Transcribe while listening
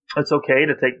It's okay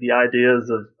to take the ideas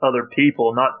of other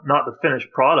people, not the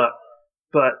finished product,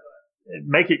 but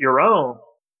make it your own.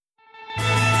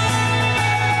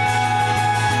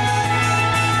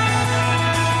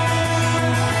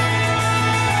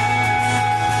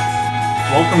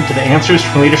 Welcome to the Answers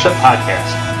from Leadership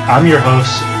podcast. I'm your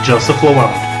host, Joseph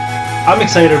Lalonde. I'm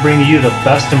excited to bring you the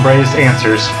best and bravest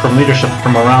answers from leadership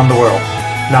from around the world.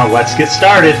 Now let's get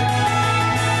started.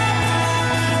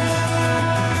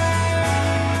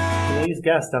 Today's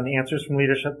guest on the Answers from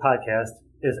Leadership podcast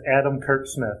is Adam Kirk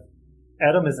Smith.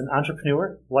 Adam is an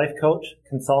entrepreneur, life coach,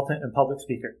 consultant, and public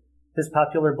speaker. His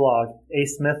popular blog,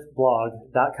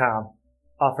 asmithblog.com,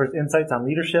 offers insights on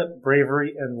leadership,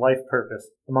 bravery, and life purpose,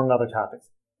 among other topics.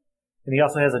 And he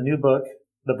also has a new book,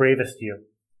 The Bravest You.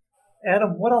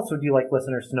 Adam, what else would you like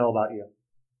listeners to know about you?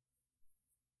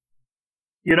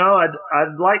 You know,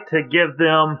 I'd like to give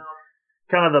them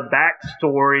kind of the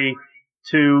backstory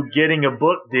to getting a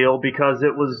book deal, because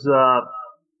it was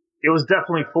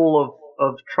definitely full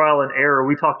of trial and error.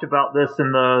 We talked about this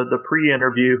in the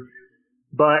pre-interview.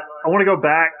 But I want to go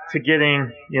back to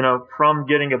from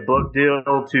getting a book deal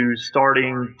to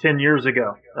starting 10 years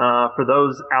ago. For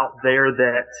those out there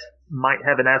that might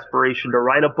have an aspiration to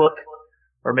write a book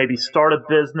or maybe start a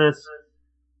business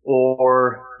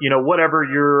or, whatever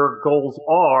your goals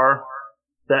are,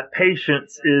 that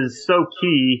patience is so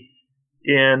key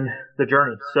in the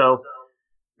journey. So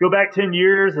go back 10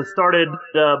 years. I started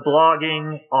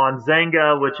blogging on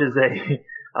Xanga, which is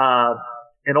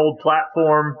an old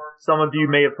platform. Some of you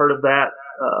may have heard of that.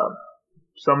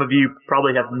 Some of you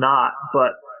probably have not.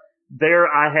 But there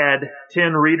I had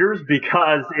 10 readers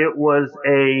because it was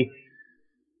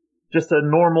just a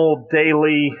normal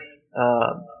daily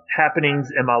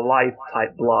happenings in my life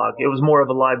type blog. It was more of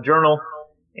a live journal.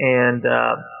 And,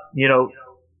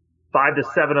 5 to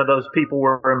 7 of those people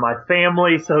were in my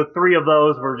family. So 3 of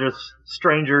those were just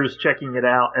strangers checking it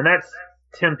out. And that's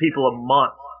 10 people a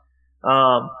month.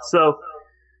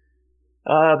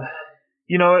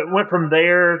 It went from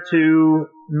there to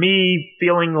me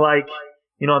feeling like,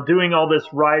 I'm doing all this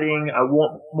writing. I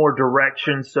want more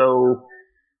direction. So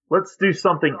let's do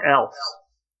something else.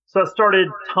 So I started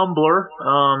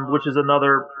Tumblr, which is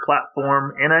another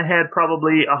platform, and I had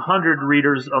probably 100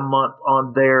 readers a month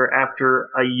on there after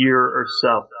a year or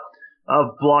so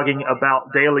of blogging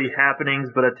about daily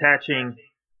happenings, but attaching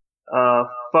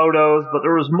photos. But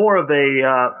there was more of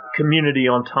a community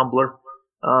on Tumblr.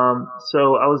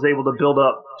 So I was able to build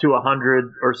up to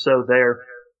 100 or so there.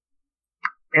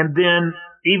 And then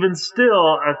even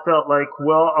still, I felt like,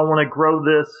 I want to grow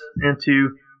this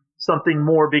into something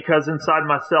more, because inside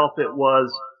myself it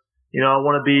was, I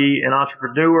want to be an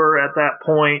entrepreneur at that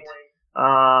point,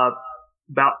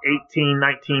 about 18,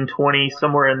 19, 20,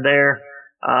 somewhere in there.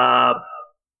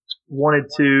 Wanted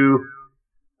to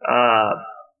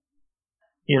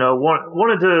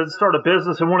start a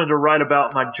business and wanted to write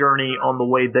about my journey on the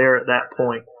way there at that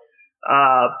point.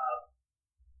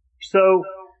 So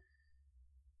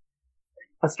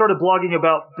I started blogging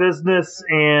about business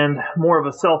and more of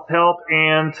a self-help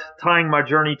and tying my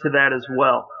journey to that as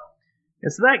well.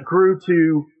 And so that grew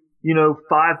to,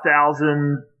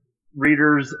 5,000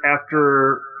 readers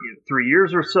after 3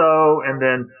 years or so, and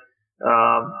then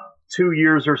 2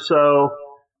 years or so,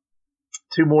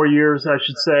 2 more years, I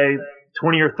should say,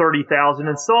 20 or 30,000,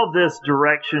 and saw this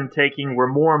direction taking where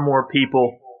more and more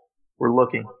people were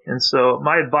looking. And so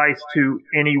my advice to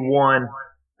anyone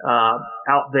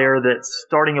out there that's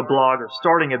starting a blog or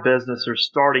starting a business or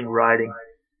starting writing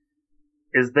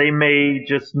is they may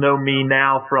just know me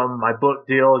now from my book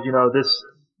deal.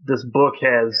 This book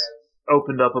has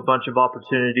opened up a bunch of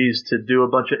opportunities to do a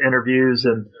bunch of interviews,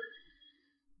 and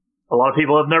a lot of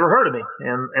people have never heard of me,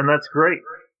 and that's great.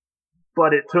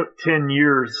 But it took 10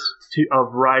 years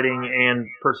of writing and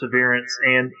perseverance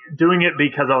and doing it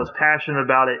because I was passionate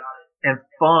about it and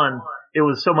fun. It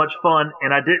was so much fun,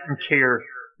 and I didn't care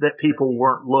that people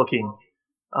weren't looking,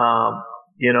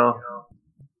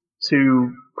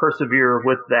 to persevere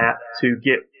with that to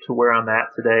get to where I'm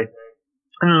at today.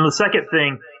 And then the second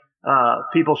thing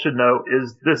people should know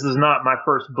is this is not my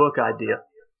first book idea.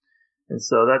 And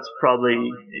so that's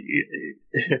probably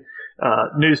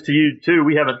news to you too.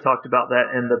 We haven't talked about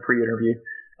that in the pre-interview.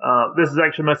 This is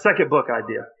actually my second book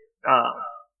idea.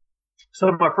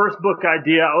 So my first book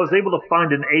idea, I was able to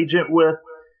find an agent with,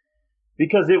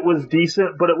 because it was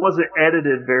decent, but it wasn't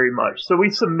edited very much. So we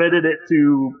submitted it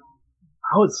to,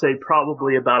 I would say,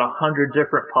 probably about 100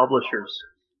 different publishers,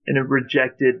 and it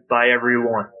rejected by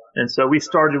everyone. And so we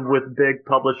started with big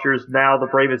publishers. Now The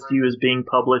Bravest You is being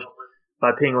published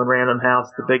by Penguin Random House,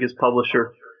 the biggest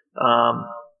publisher.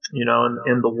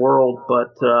 in the world.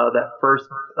 But that first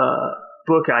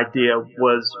book idea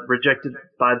was rejected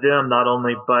by them not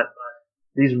only, but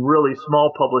these really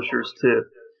small publishers too.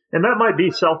 And that might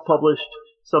be self-published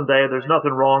someday. There's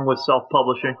nothing wrong with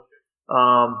self-publishing.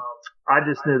 I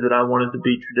just knew that I wanted to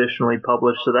be traditionally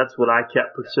published, so that's what I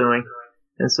kept pursuing.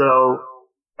 And so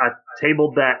I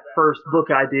tabled that first book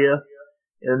idea,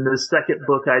 and the second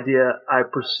book idea I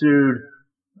pursued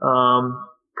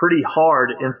pretty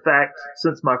hard. In fact,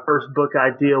 since my first book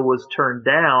idea was turned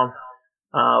down,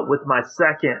 with my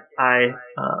second, I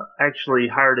actually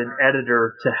hired an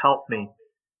editor to help me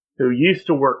who used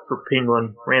to work for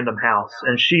Penguin Random House,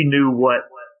 and she knew what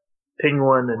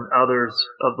Penguin and others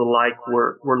of the like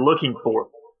were looking for.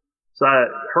 So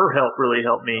her help really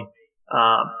helped me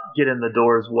get in the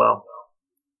door as well.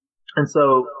 And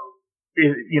so,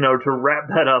 to wrap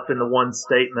that up into one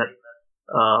statement,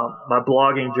 my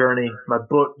blogging journey, my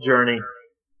book journey,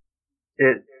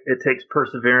 it takes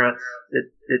perseverance.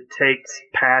 It takes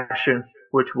passion,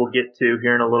 which we'll get to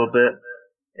here in a little bit.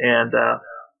 And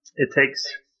it takes,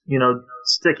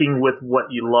 sticking with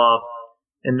what you love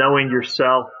and knowing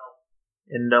yourself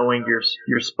and knowing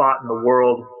your spot in the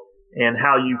world and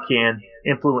how you can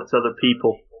influence other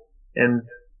people and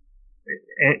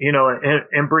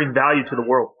bring value to the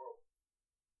world.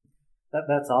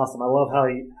 That's awesome. I love how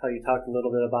you talked a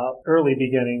little bit about early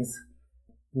beginnings,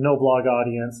 no blog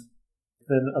audience,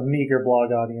 then a meager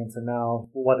blog audience, and now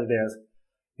what it is.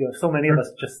 So many of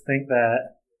us just think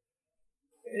that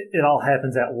it all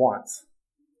happens at once.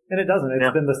 And it doesn't.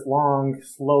 It's been this long,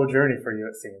 slow journey for you,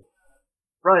 it seems.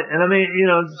 Right. And I mean,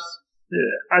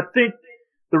 I think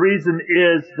the reason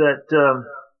is that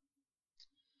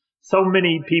so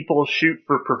many people shoot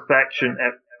for perfection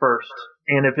at first.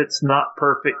 And if it's not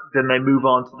perfect, then they move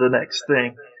on to the next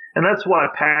thing. And that's why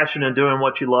passion and doing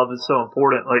what you love is so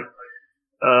important. Like,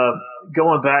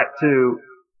 going back to,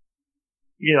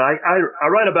 I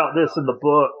write about this in the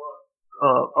book,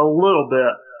 a little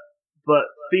bit, but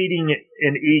feeding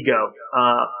an ego.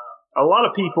 A lot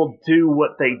of people do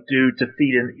what they do to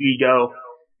feed an ego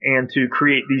and to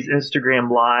create these Instagram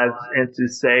lives and to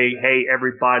say, hey,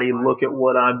 everybody, look at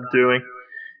what I'm doing.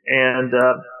 And,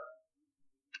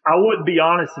 I wouldn't be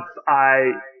honest if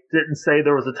I didn't say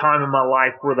there was a time in my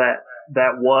life where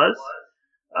that was,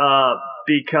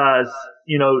 because,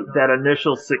 that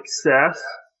initial success,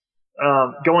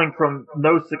 going from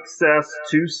no success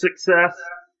to success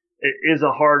is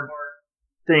a hard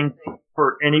thing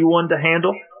for anyone to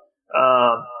handle,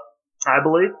 I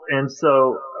believe. And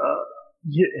so,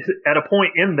 at a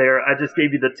point in there, I just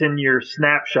gave you the 10-year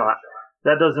snapshot.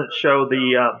 That doesn't show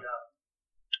the,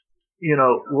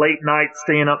 late nights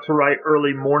staying up to write,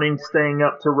 early mornings staying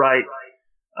up to write,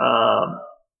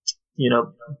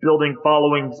 building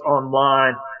followings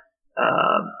online,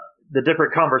 the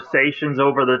different conversations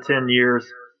over the 10 years.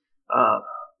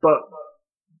 But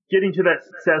getting to that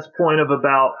success point of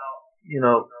about,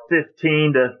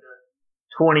 15 to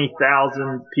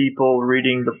 20,000 people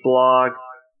reading the blog,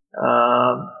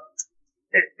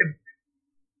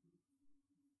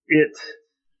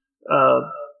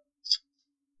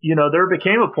 there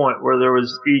became a point where there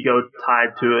was ego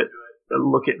tied to it.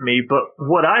 Look at me. But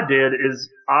what I did is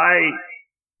I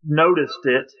noticed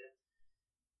it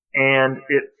and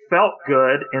it felt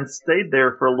good and stayed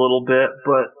there for a little bit,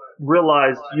 but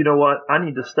realized, you know what, I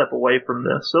need to step away from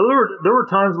this. So there were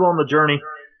times along the journey.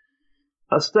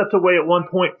 I stepped away at one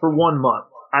point for 1 month.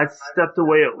 I stepped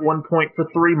away at one point for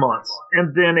 3 months.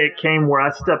 And then it came where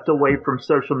I stepped away from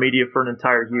social media for an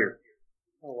entire year.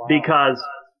 Oh,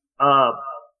 wow.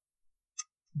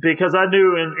 Because I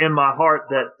knew in my heart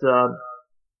that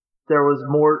there was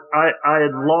more. I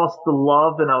had lost the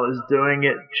love, and I was doing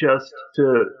it just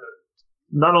to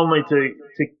not only to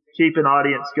keep an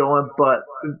audience going, but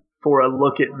for a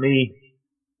look at me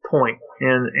point.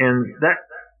 And that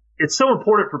it's so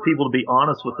important for people to be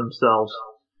honest with themselves.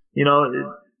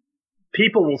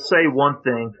 People will say one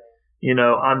thing,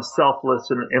 I'm selfless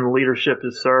and leadership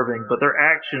is serving, but their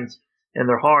actions and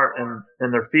their heart and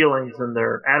their feelings and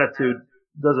their attitude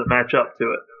doesn't match up to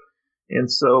it.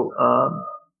 And so,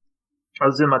 I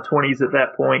was in my 20s at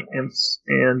that point, and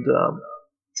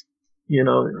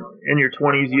in your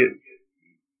 20s,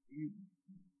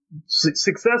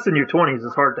 success in your 20s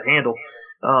is hard to handle.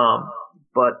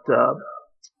 But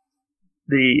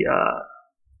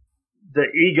the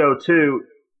ego too,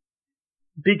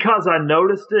 because I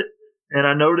noticed it and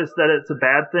I noticed that it's a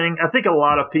bad thing. I think a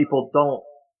lot of people don't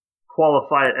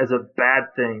qualify it as a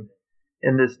bad thing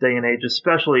in this day and age,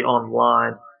 especially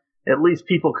online. At least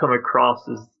people come across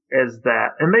as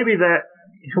that. And maybe that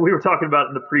we were talking about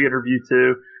in the pre-interview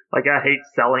too. Like, I hate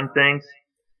selling things.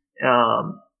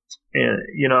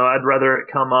 and I'd rather it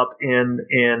come up in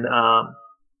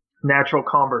natural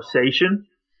conversation.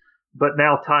 But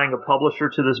now tying a publisher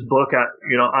to this book,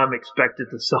 I'm expected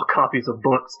to sell copies of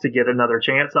books to get another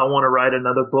chance. I want to write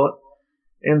another book.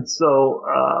 And so,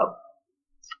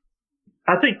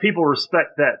 I think people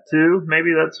respect that too.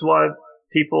 Maybe that's why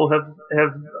people have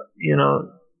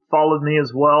followed me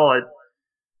as well.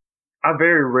 I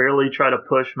very rarely try to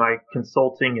push my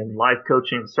consulting and life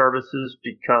coaching services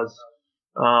because,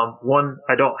 one,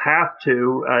 I don't have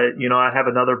to, I have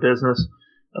another business.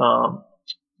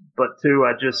 But two,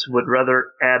 I just would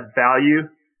rather add value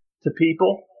to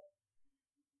people.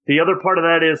 The other part of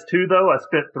that is too, though, I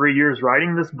spent 3 years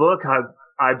writing this book.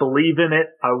 I believe in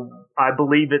it. I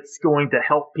believe it's going to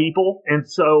help people. And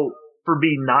so for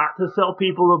me not to sell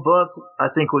people a book, I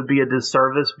think would be a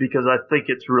disservice, because I think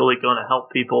it's really going to help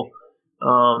people,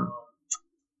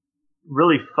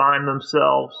 really find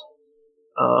themselves,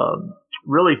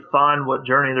 really find what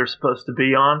journey they're supposed to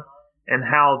be on and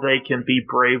how they can be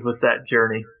brave with that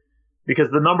journey.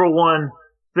 Because the number one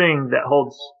thing that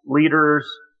holds leaders,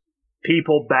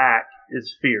 people back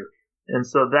is fear. And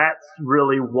so that's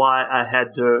really why I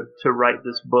had to write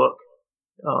this book,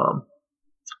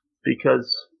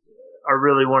 because I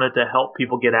really wanted to help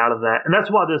people get out of that. And that's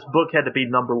why this book had to be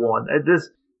number one. This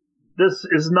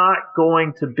is not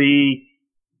going to be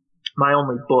my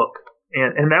only book.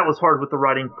 And that was hard with the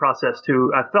writing process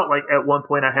too. I felt like at one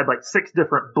point I had like 6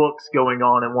 different books going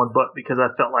on in one book, because I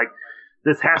felt like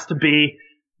this has to be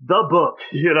the book.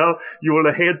 You want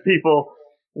to hand people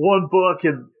one book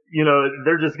and,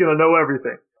 they're just going to know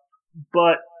everything.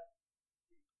 But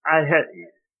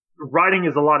writing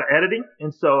is a lot of editing.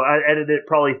 And so I edited it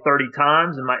probably 30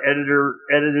 times, and my editor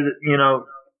edited it,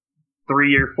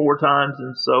 3 or 4 times.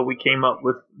 And so we came up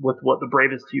with what The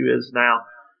Bravest You is now.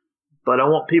 But I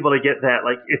want people to get that.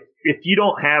 Like, if you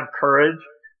don't have courage,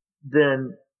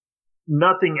 then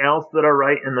nothing else that I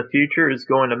write in the future is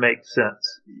going to make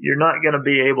sense. You're not going to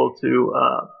be able to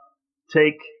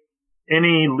take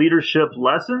any leadership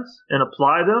lessons and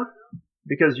apply them,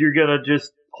 because you're going to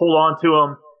just hold on to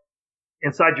them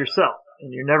inside yourself,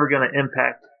 and you're never going to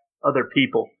impact other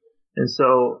people. And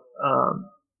so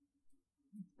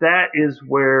that is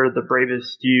where The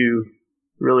Bravest You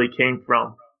really came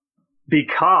from.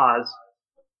 Because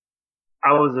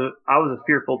I was a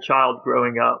fearful child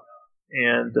growing up,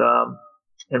 and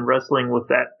wrestling with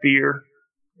that fear,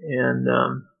 and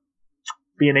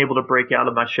being able to break out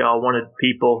of my shell. I wanted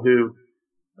people who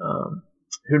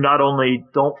not only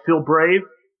don't feel brave,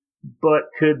 but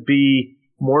could be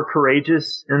more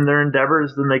courageous in their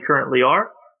endeavors than they currently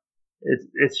are.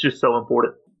 It's just so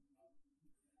important.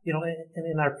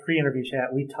 In our pre-interview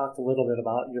chat, we talked a little bit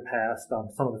about your past,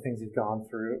 some of the things you've gone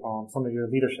through, some of your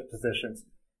leadership positions.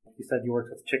 You said you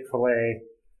worked with Chick-fil-A.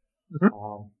 Mm-hmm.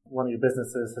 One of your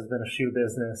businesses has been a shoe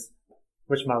business,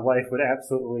 which my wife would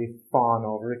absolutely fawn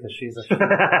over because she's a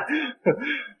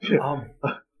shoe.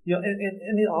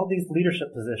 In all these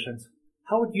leadership positions,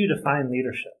 how would you define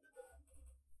leadership?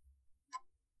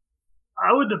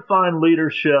 I would define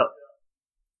leadership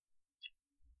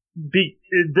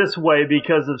this way,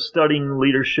 because of studying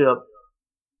leadership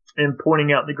and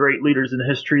pointing out the great leaders in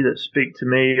history that speak to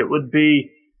me. It would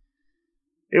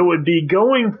be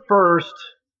going first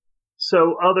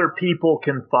so other people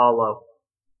can follow.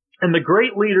 And the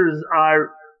great leaders I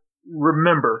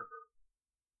remember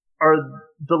are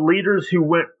the leaders who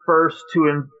went first to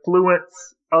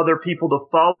influence other people to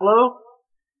follow,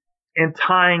 and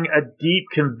tying a deep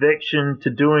conviction to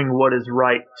doing what is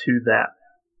right to that.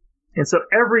 And so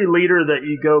every leader that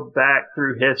you go back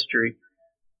through history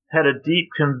had a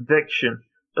deep conviction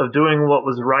of doing what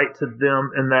was right to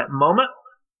them in that moment,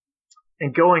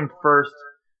 and going first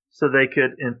so they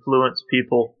could influence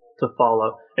people to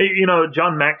follow.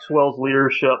 John Maxwell's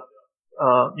leadership,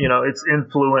 it's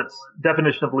influence.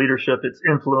 Definition of leadership, it's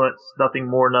influence, nothing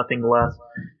more, nothing less,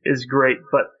 is great.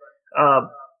 But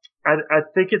I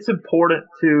think it's important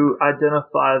to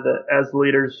identify that as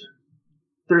leaders,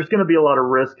 there's going to be a lot of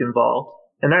risk involved,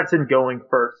 and that's in going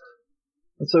first.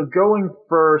 And so going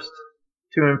first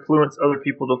to influence other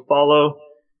people to follow,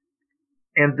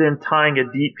 and then tying a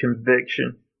deep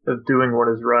conviction of doing what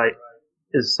is right,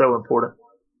 is so important.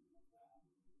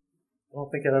 I don't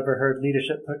think I've ever heard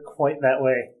leadership put quite that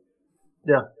way.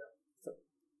 Yeah.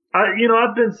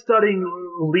 I've been studying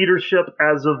leadership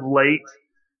as of late,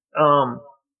 a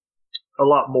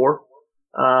lot more,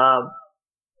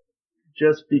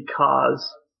 just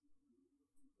because,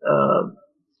 I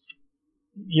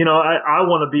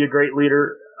want to be a great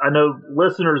leader. I know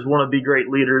listeners want to be great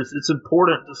leaders. It's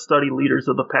important to study leaders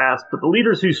of the past, but the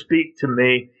leaders who speak to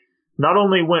me not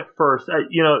only went first,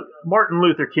 Martin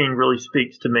Luther King really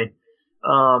speaks to me,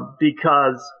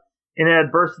 because in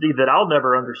adversity that I'll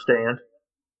never understand,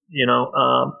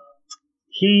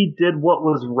 he did what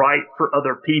was right for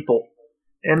other people,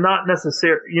 and not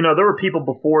necessarily, there were people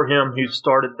before him who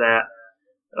started that,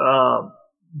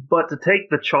 but to take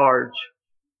the charge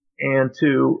and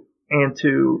to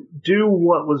do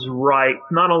what was right,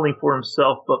 not only for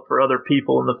himself but for other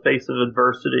people in the face of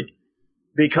adversity,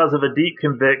 because of a deep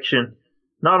conviction,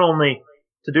 not only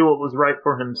to do what was right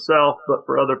for himself but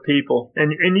for other people.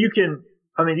 And you can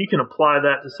apply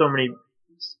that to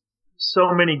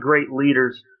so many great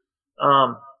leaders,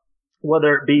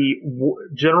 whether it be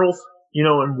generals,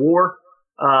 in war,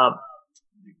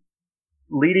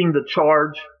 leading the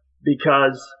charge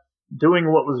because doing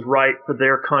what was right for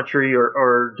their country,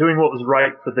 or doing what was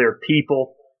right for their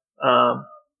people,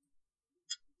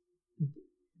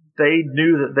 they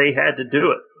knew that they had to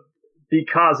do it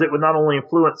because it would not only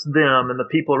influence them and the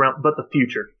people around, but the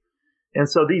future. And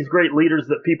so these great leaders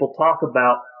that people talk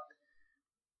about,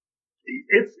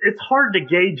 it's hard to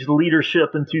gauge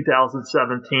leadership in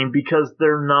 2017 because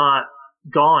they're not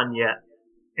gone yet.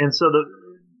 And so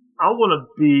I want to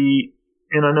be,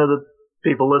 and I know that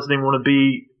people listening want to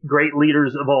be great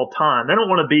leaders of all time. They don't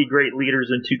want to be great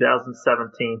leaders in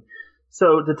 2017.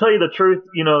 So to tell you the truth,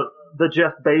 the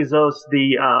Jeff Bezos,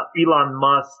 the Elon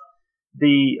Musk,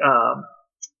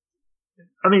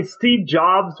 Steve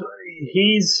Jobs,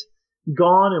 he's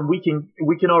gone, and we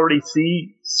can already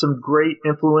see some great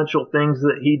influential things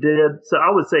that he did. So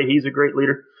I would say he's a great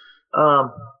leader,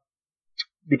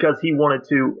 because he wanted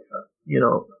to,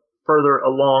 further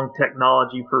along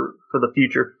technology for the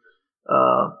future.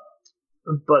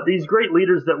 But these great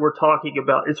leaders that we're talking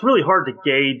about, it's really hard to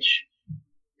gauge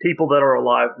people that are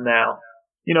alive now.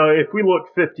 If we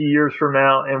look 50 years from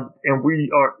now and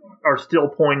we are still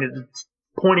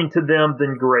pointing to them,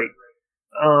 then great.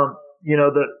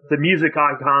 The music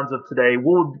icons of today,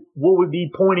 will we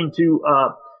be pointing to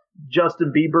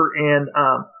Justin Bieber and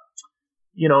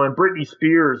and Britney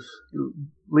Spears,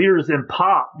 leaders in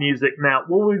pop music now?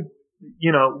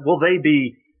 Will they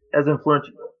be as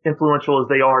influential as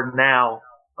they are now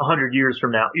 100 years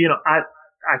from now?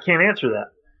 I can't answer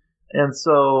that. And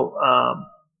so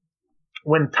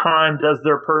when Time does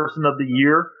their person of the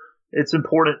year, it's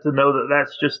important to know that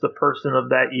that's just the person of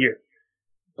that year.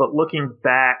 But looking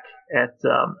back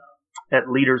at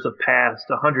leaders of past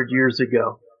 100 years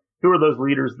ago, who are those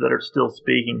leaders that are still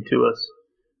speaking to us?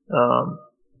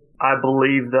 I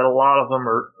believe that a lot of them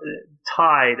are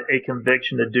tied a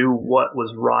conviction to do what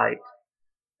was right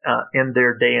in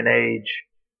their day and age.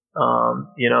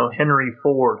 Henry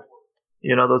Ford,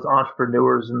 those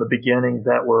entrepreneurs in the beginning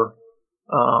that were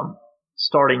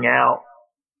starting out,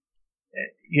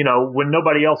 when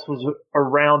nobody else was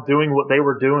around doing what they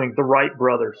were doing. The Wright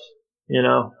brothers,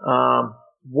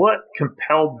 what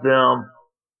compelled them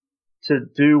to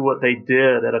do what they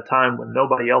did at a time when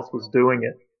nobody else was doing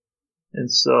it? And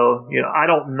so, I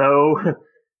don't know,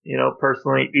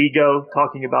 personally,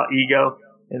 talking about ego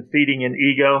and feeding an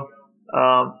ego.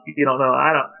 No,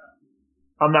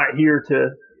 I'm not here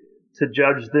to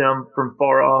judge them from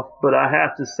far off, but I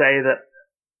have to say that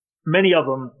many of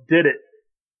them did it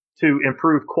to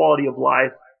improve quality of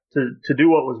life, to do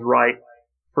what was right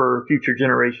for future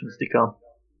generations to come.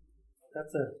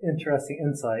 That's an interesting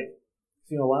insight.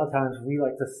 A lot of times we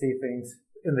like to see things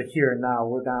in the here and now.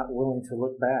 We're not willing to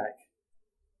look back.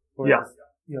 Whereas,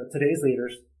 today's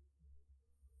leaders,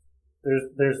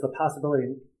 there's the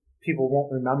possibility people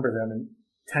won't remember them in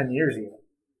 10 years even.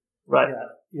 Right.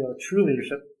 Yeah, true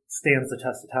leadership stands the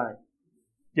test of time.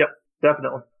 Yep,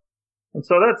 definitely. And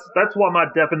so that's why my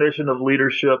definition of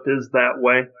leadership is that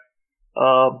way.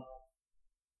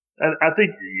 And I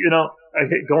think,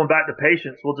 going back to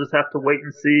patience, we'll just have to wait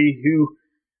and see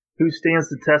who stands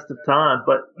the test of time.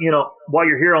 But, while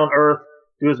you're here on earth,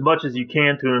 do as much as you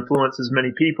can to influence as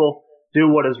many people. Do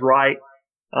what is right.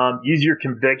 Use your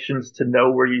convictions to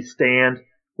know where you stand,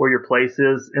 where your place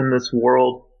is in this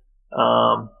world.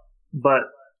 But,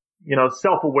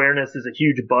 self-awareness is a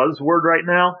huge buzzword right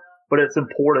now, but it's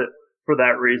important for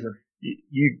that reason.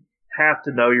 You have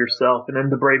to know yourself. And in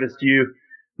The Bravest You,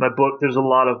 my book, there's a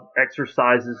lot of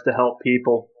exercises to help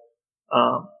people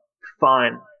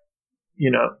find,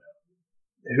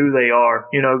 who they are.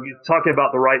 Talking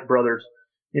about the Wright brothers,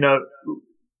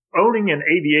 owning an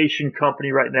aviation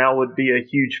company right now would be a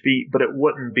huge feat, but it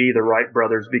wouldn't be the Wright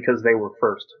brothers because they were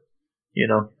first.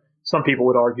 Some people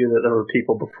would argue that there were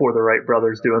people before the Wright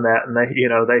brothers doing that, and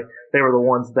they were the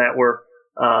ones that were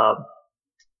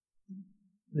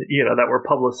that were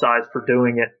publicized for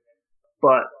doing it.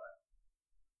 But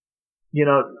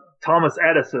Thomas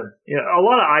Edison. A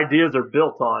lot of ideas are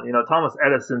built on. Thomas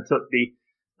Edison took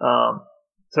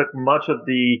much of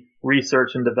the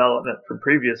research and development from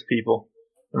previous people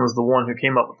and was the one who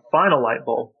came up with the final light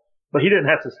bulb. But he didn't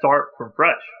have to start from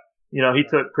fresh. He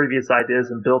took previous ideas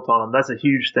and built on them. That's a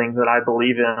huge thing that I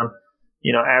believe in,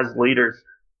 as leaders.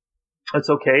 It's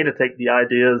okay to take the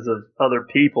ideas of other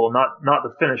people, not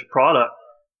the finished product,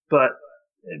 but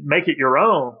make it your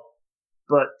own.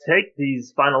 But take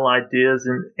these final ideas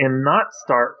and not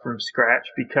start from scratch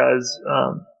because,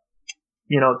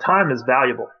 time is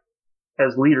valuable.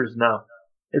 As leaders know,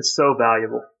 it's so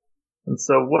valuable. And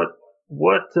so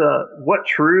what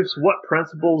truths, what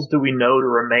principles do we know to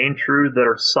remain true that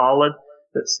are solid,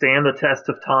 that stand the test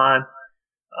of time?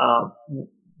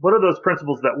 What are those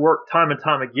principles that work time and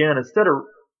time again instead of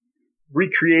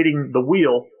recreating the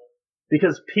wheel?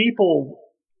 Because people,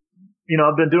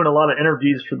 I've been doing a lot of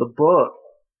interviews for the book,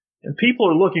 and people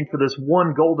are looking for this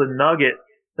one golden nugget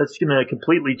that's going to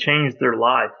completely change their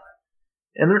life.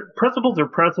 And principles are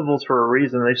principles for a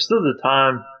reason. They've stood the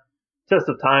test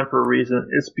of time for a reason.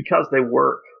 It's because they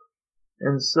work.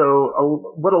 And so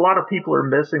what a lot of people are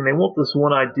missing, they want this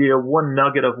one idea, one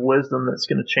nugget of wisdom that's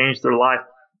going to change their life.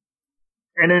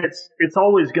 And it's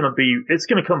always going to it's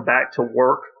going to come back to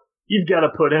work. You've got to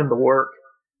put in the work.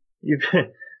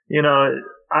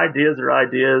 Ideas are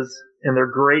ideas and they're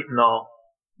great and all,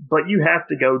 but you have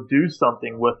to go do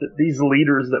something with it. These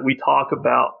leaders that we talk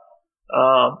about,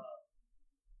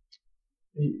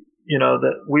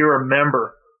 that we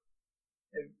remember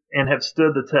and have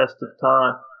stood the test of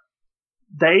time.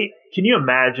 Can you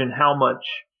imagine how much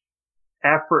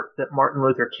effort that Martin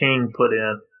Luther King put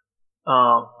in?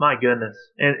 My goodness.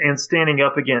 And standing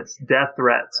up against death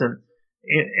threats and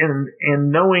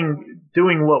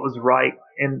doing what was right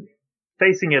and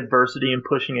facing adversity and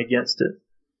pushing against it.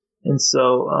 And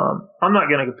so, I'm not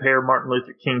going to compare Martin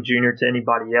Luther King Jr. to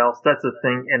anybody else. That's a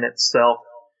thing in itself.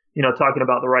 Talking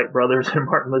about the Wright brothers and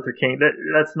Martin Luther King,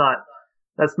 that's not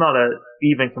a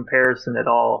even comparison at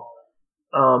all.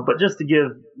 But just to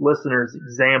give listeners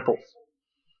examples,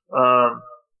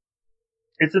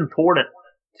 it's important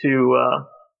to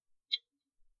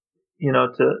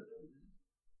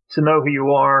know who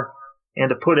you are and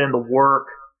to put in the work,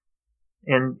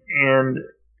 and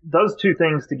those two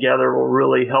things together will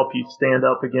really help you stand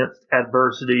up against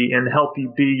adversity and help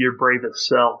you be your bravest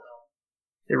self.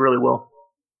 It really will.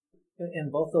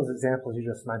 In both those examples you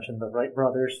just mentioned, the Wright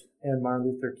brothers and Martin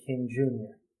Luther King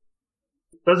Jr.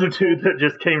 Those are two that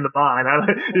just came to mind.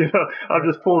 I'm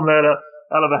just pulling that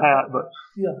out of a hat, but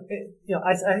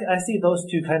I see those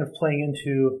two kind of playing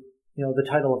into the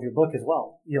title of your book as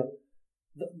well.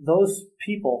 Those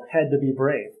people had to be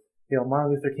brave.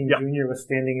 Martin Luther King Jr. was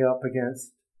standing up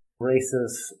against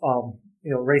racism,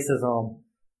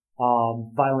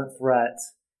 violent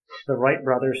threats. The Wright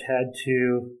brothers had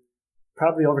to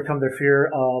probably overcome their fear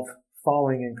of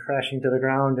falling and crashing to the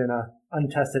ground in an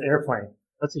untested airplane.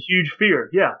 That's a huge fear.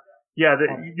 Yeah.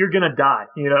 You're going to die,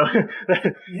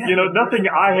 nothing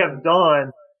I have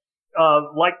done,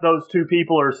 like those two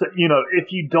people are,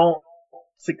 if you don't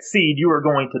succeed, you are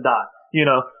going to die,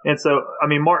 and so,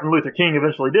 Martin Luther King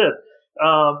eventually did,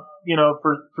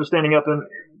 for standing up and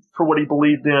for what he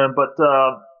believed in. But,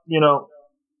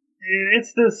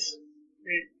 it's this,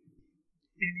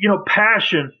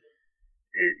 passion.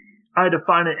 I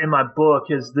define it in my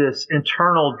book as this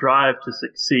internal drive to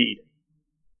succeed.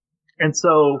 And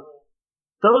so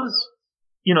those,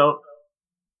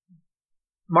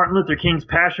 Martin Luther King's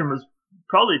passion was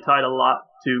probably tied a lot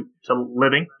to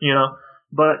living,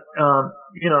 but,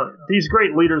 these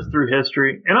great leaders through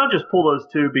history, and I'll just pull those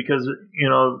two because,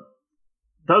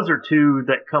 those are two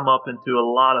that come up into a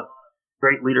lot of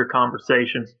great leader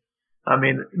conversations.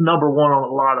 Number one on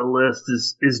a lot of lists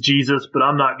is Jesus, but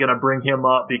I'm not going to bring him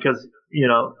up because,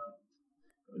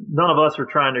 none of us are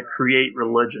trying to create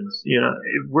religions.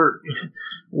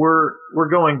 We're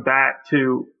going back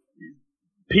to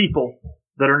people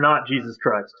that are not Jesus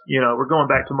Christ. We're going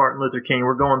back to Martin Luther King.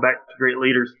 We're going back to great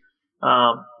leaders,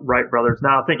 Wright brothers.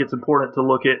 Now, I think it's important to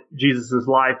look at Jesus's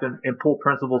life and pull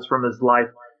principles from his life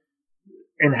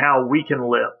and how we can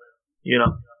live,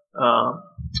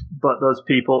 but those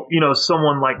people,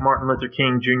 someone like Martin Luther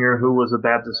King Jr., who was a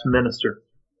Baptist minister,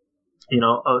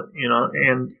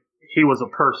 and he was a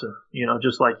person,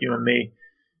 just like you and me.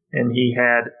 And he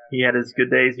had his good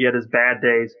days, he had his bad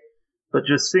days, but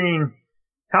just seeing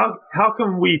how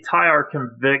can we tie our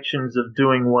convictions of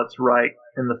doing what's right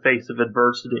in the face of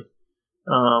adversity,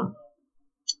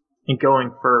 and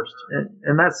going first.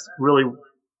 And that's really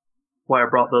why I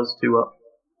brought those two up.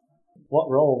 What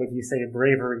role would you say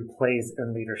bravery plays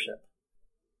in leadership?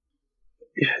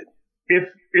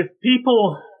 if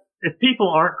people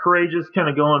aren't courageous, kind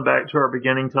of going back to our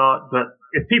beginning talk, but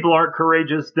if people aren't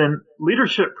courageous, then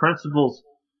leadership principles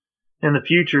in the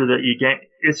future that you gain,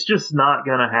 it's just not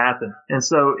going to happen. And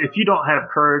so if you don't have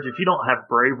courage, if you don't have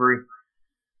bravery,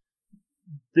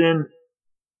 then,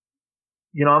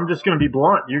 I'm just going to be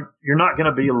blunt. You're not going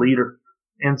to be a leader.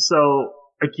 And so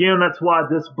again, that's why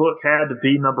this book had to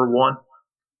be number one.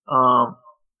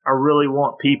 I really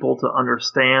want people to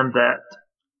understand that,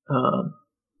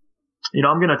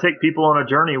 I'm going to take people on a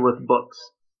journey with books,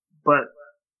 but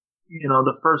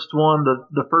the first one,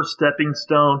 the first stepping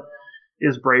stone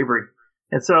is bravery.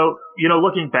 And so,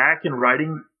 looking back and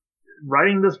writing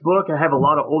this book, I have a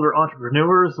lot of older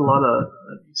entrepreneurs, a lot of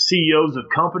CEOs of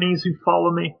companies who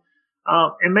follow me.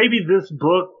 And maybe this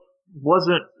book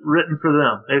wasn't written for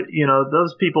them.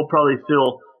 Those people probably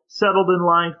feel settled in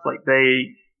life, like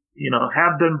they,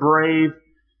 have been brave.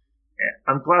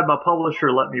 I'm glad my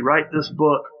publisher let me write this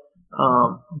book.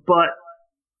 But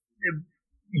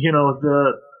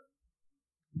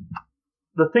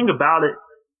the thing about it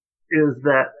is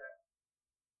that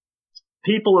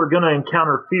people are going to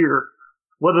encounter fear,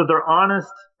 whether they're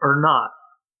honest or not.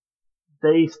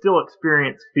 They still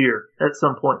experience fear at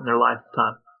some point in their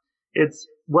lifetime. It's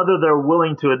whether they're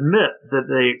willing to admit that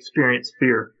they experience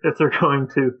fear if they're going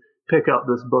to pick up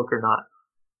this book or not.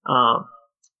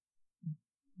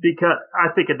 Because I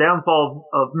think a downfall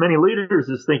of many leaders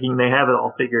is thinking they have it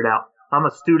all figured out. I'm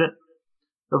a student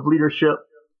of leadership.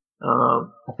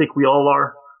 I think we all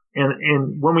are.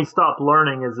 And when we stop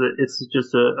learning, it's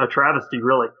just a travesty,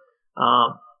 really.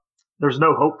 There's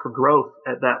no hope for growth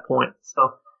at that point.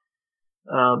 So,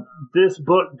 this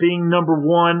book being number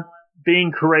one,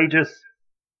 being courageous,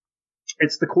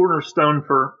 it's the cornerstone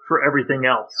for everything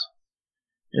else.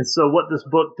 And so what this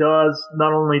book does,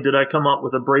 not only did I come up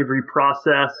with a bravery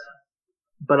process,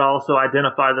 but I also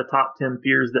identify the top 10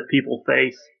 fears that people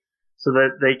face so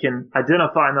that they can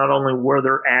identify not only where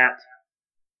they're at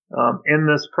in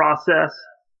this process,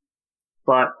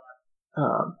 but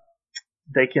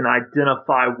they can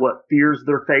identify what fears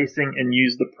they're facing and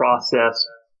use the process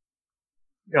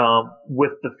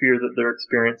with the fear that they're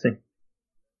experiencing.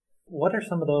 What are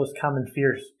some of those common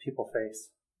fears people face?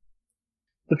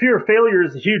 The fear of failure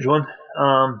is a huge one.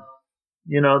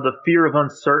 The fear of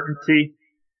uncertainty,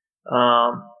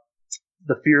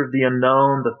 the fear of the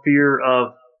unknown, the fear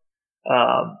of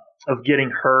getting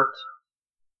hurt.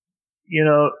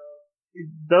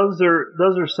 Those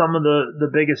are some of the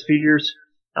biggest fears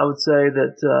I would say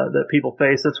that people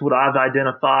face. That's what I've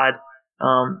identified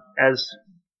as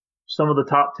some of the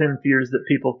top 10 fears that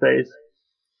people face.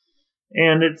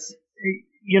 And it's,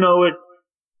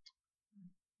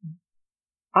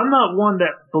 I'm not one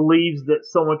that believes that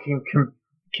someone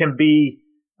can be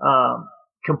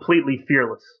completely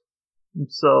fearless.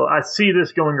 And so I see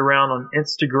this going around on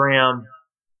Instagram,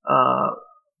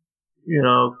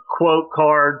 quote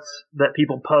cards that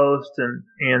people post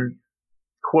and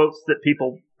quotes that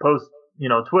people post,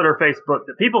 Twitter, Facebook,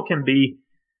 that people can be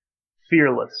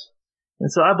fearless. And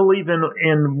so I believe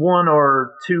in one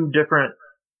or two different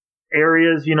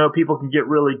areas, people can get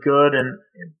really good,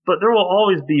 but there will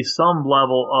always be some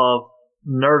level of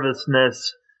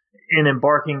nervousness in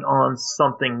embarking on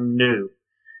something new.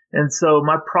 And so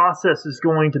my process is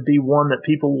going to be one that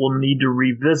people will need to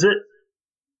revisit.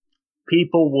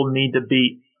 People will need to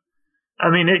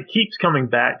it keeps coming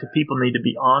back to people need to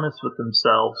be honest with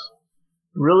themselves,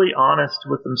 really honest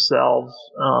with themselves,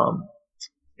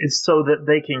 is so that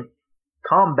they can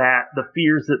combat the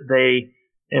fears that they,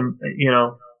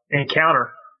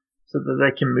 encounter so that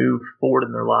they can move forward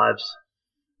in their lives.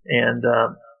 And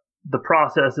the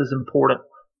process is important.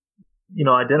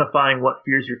 Identifying what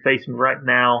fears you're facing right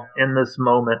now in this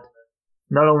moment,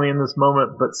 not only in this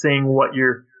moment, but seeing what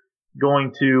you're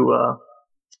going to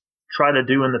try to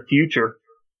do in the future.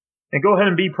 And go ahead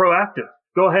and be proactive.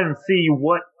 Go ahead and see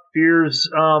what fears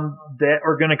that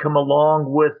are going to come along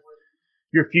with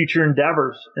your future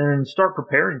endeavors and start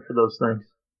preparing for those things.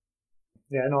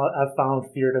 Yeah, I know I've found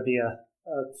fear to be a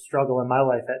struggle in my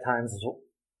life at times as well.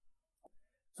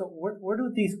 So where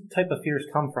do these type of fears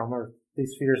come from, or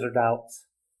these fears or doubts?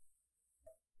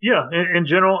 Yeah, in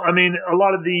general, a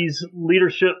lot of these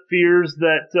leadership fears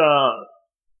that,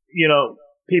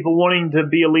 people wanting to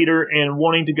be a leader and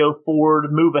wanting to go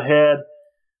forward, move ahead,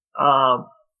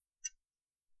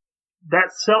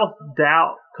 that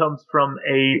self-doubt comes from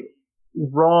a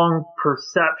wrong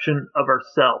perception of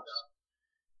ourselves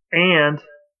and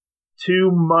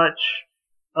too much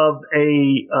of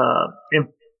a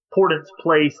importance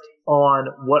placed on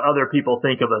what other people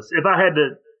think of us. If I had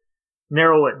to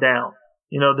narrow it down,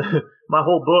 my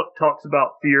whole book talks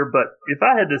about fear, but if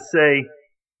I had to say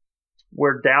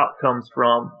where doubt comes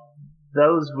from,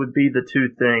 those would be the two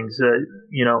things,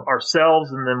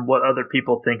 ourselves and then what other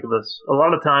people think of us. A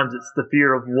lot of times it's the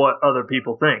fear of what other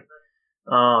people think,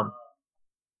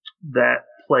 that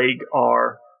plague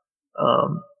our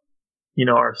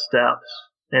steps.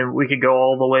 And we could go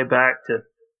all the way back to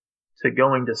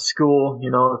going to school.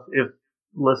 If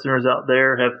listeners out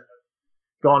there have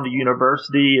gone to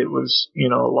university, it was, a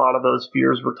lot of those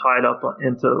fears were tied up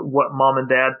into what mom and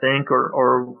dad think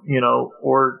or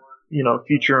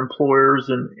future employers.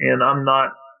 And I'm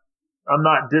not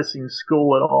dissing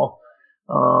school at all.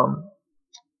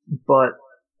 But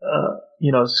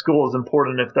school is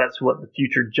important if that's what the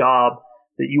future job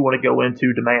that you want to go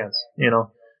into demands,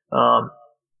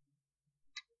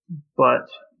 but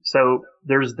so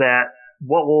there's that.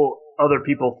 What will other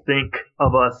people think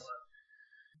of us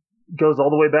goes all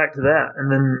the way back to that.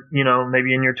 And then,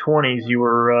 maybe in your 20s, you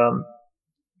were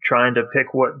trying to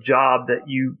pick what job that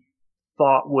you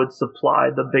thought would supply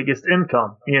the biggest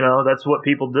income. That's what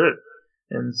people do.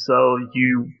 And so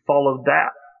you followed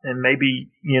that. And maybe,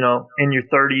 in your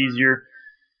 30s, you're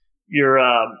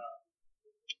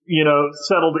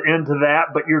settled into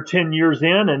that, but you're 10 years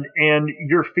in and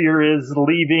your fear is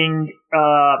leaving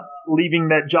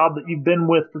that job that you've been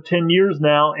with for 10 years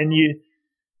now. And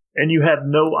you have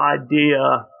no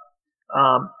idea,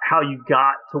 how you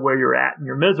got to where you're at, and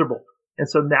you're miserable. And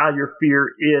so now your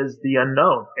fear is the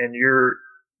unknown, and you're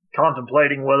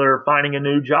contemplating whether finding a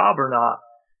new job or not.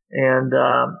 And,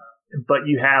 but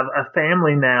you have a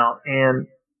family now, and,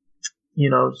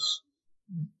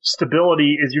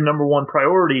 stability is your number one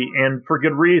priority, and for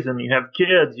good reason. You have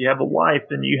kids, you have a wife,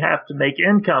 and you have to make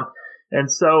income. And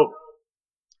so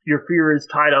your fear is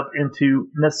tied up into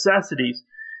necessities.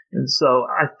 And so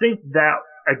I think that,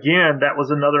 again, that was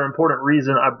another important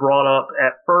reason I brought up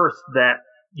at first that,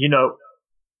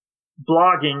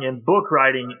 blogging and book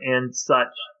writing and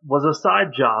such was a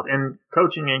side job, and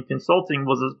coaching and consulting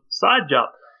was a side job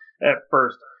at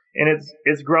first. And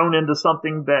it's grown into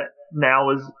something that now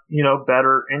is,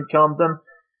 better income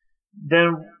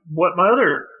than what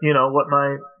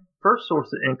my first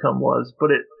source of income was.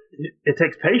 But it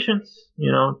takes patience,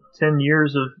 10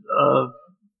 years of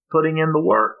putting in the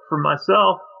work for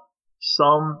myself,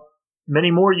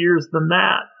 many more years than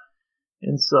that.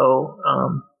 And so,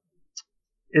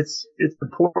 it's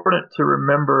important to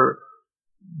remember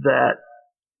that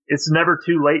it's never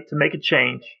too late to make a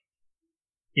change.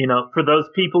 For those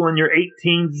people in your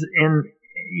 18s,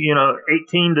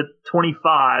 18 to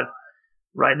 25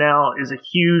 right now is a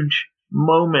huge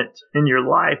moment in your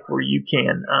life where you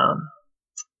can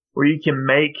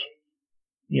make,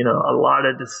 a lot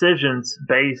of decisions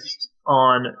based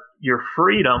on your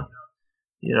freedom.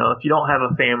 If you don't have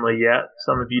a family yet,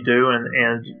 some of you do.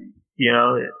 And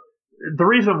the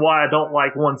reason why I don't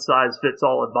like one size fits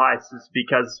all advice is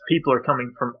because people are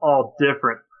coming from all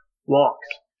different walks.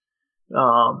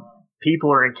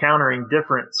 People are encountering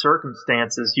different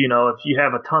circumstances. If you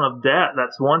have a ton of debt,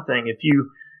 that's one thing. If you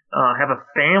have a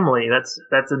family,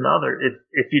 that's another.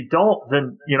 If you don't,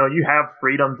 then you have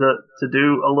freedom to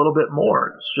do a little bit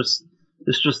more.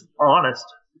 It's just honest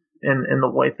in the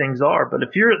way things are. But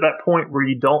if you're at that point where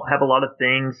you don't have a lot of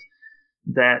things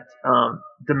that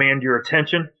demand your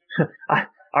attention,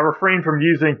 I refrain from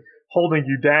using holding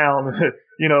you down.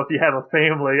 If you have a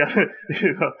family,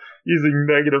 using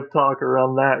negative talk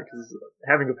around that, because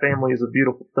having a family is a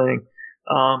beautiful thing.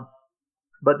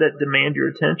 But that demand your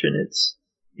attention. It's,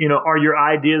 are your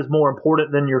ideas more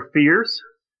important than your fears?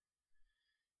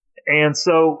 And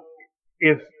so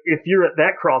if you're at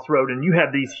that crossroad and you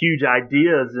have these huge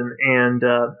ideas and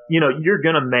you're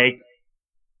going to make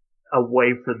a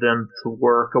way for them to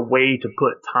work, a way to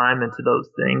put time into those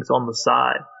things on the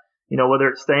side. Whether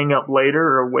it's staying up later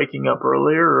or waking up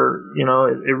earlier, or,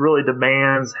 it really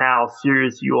demands how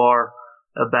serious you are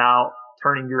about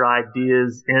turning your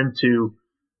ideas into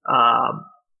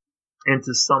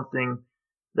something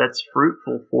that's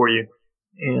fruitful for you.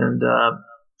 And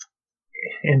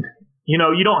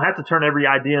you don't have to turn every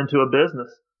idea into a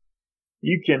business.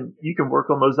 You can work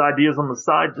on those ideas on the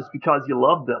side just because you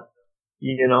love them.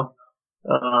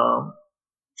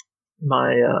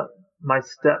 My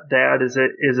stepdad is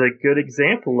a good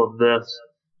example of this.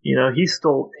 He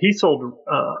sold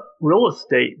real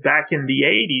estate back in the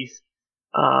 80s.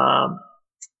 I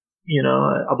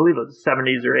believe it was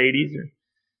 70s or 80s.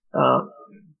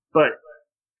 But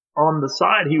on the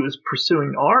side, he was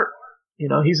pursuing art.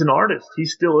 He's an artist. He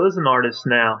still is an artist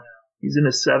now. He's in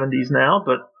his 70s now,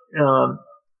 but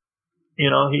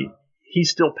he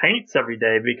still paints every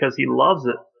day because he loves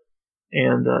it.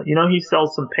 And, he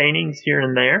sells some paintings here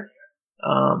and there.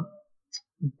 Um,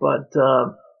 but,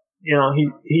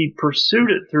 he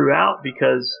pursued it throughout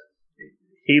because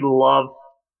he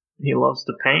loves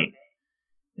to paint.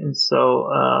 And so,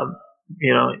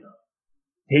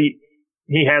 he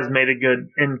has made a good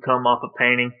income off of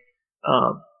painting.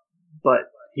 But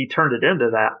he turned it into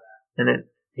that, and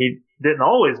he didn't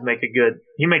always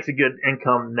he makes a good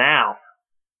income now,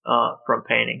 from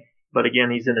painting. But again,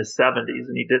 he's in his 70s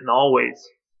and he didn't always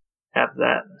have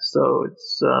that. So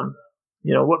it's,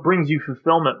 what brings you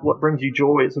fulfillment, what brings you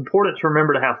joy. It's important to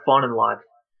remember to have fun in life.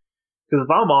 Because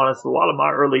if I'm honest, a lot of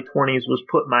my early 20s was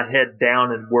put my head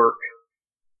down and work.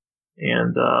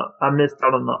 And, I missed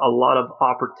out on a lot of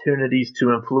opportunities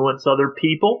to influence other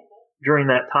people during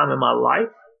that time in my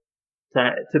life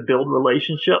to build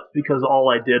relationships because all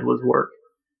I did was work.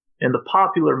 And the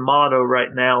popular motto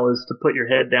right now is to put your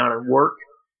head down and work.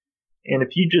 And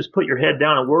if you just put your head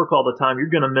down and work all the time, you're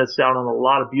going to miss out on a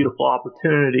lot of beautiful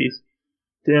opportunities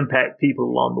to impact people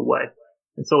along the way.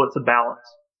 And so it's a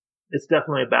balance. It's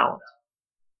definitely a balance.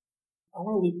 I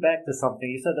want to loop back to something.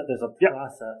 You said that there's a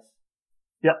process.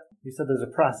 Yep. You said there's a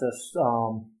process.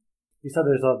 You said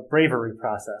there's a bravery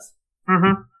process.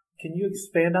 Mm-hmm. Can you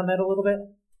expand on that a little bit?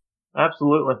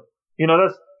 Absolutely.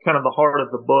 That's kind of the heart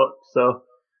of the book. So,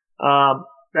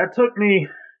 that took me,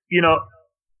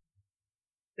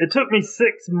 it took me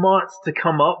 6 months to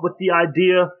come up with the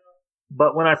idea.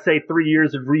 But when I say 3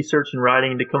 years of research and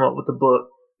writing to come up with the book,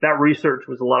 that research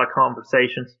was a lot of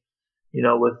conversations,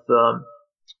 with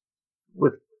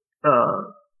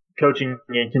coaching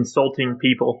and consulting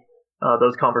people,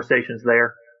 those conversations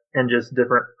there, and just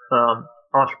different,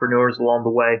 entrepreneurs along the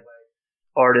way,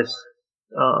 artists,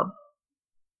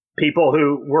 people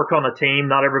who work on a team.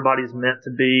 Not everybody's meant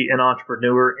to be an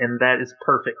entrepreneur, and that is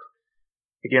perfect.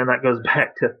 Again, that goes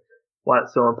back to why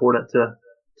it's so important to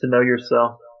know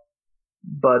yourself.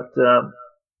 But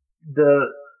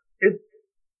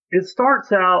it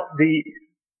starts out, the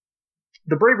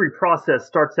bravery process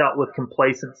starts out with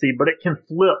complacency, but it can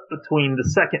flip between the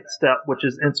second step, which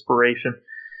is inspiration,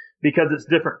 because it's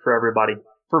different for everybody.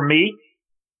 For me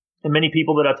and many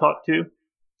people that I talk to,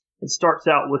 it starts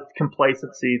out with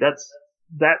complacency. That's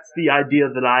the idea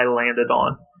that I landed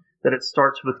on, that it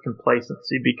starts with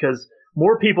complacency, because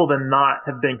more people than not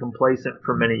have been complacent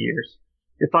for many years.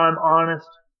 If I'm honest,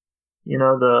 we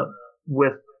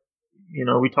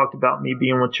talked about me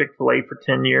being with Chick-fil-A for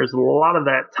 10 years. A lot of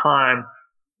that time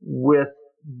with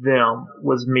them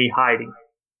was me hiding.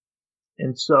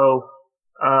 And so,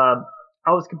 I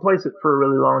was complacent for a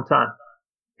really long time.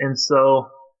 And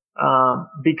so,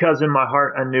 because in my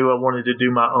heart, I knew I wanted to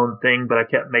do my own thing, but I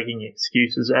kept making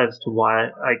excuses as to why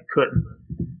I couldn't.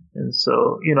 And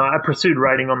so, I pursued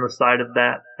writing on the side of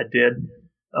that. I did.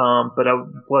 But I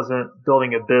wasn't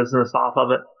building a business off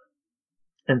of it.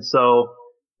 And so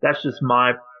that's just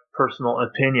my personal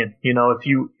opinion. If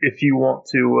you want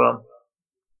to,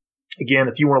 again,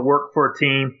 if you want to work for a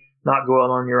team, not go out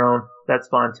on your own, that's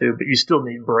fine too, but you still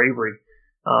need bravery.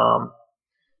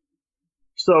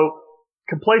 So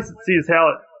complacency is how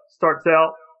it starts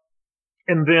out,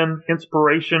 and then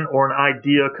inspiration or an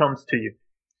idea comes to you.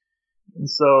 And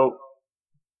so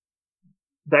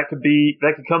that could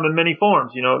come in many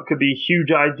forms. It could be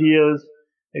huge ideas.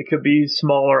 It could be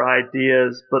smaller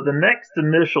ideas, but the next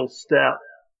initial step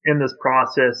in this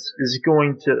process is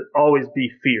going to always be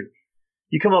fear.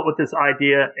 You come up with this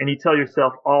idea and you tell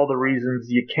yourself all the reasons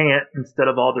you can't instead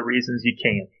of all the reasons you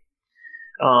can.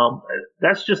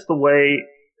 That's just the way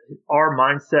our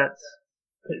mindsets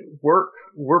work.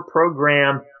 We're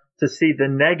programmed to see the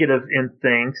negative in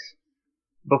things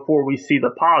before we see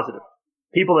the positive.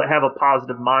 People that have a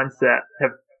positive mindset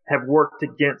have worked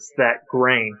against that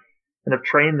grain and have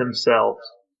trained themselves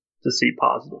to see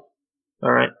positive.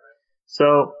 All right.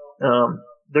 So,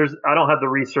 I don't have the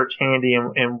research handy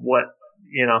and what,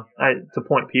 to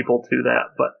point people to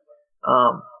that, but,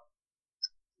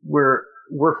 we're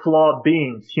flawed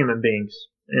beings, human beings.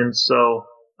 And so,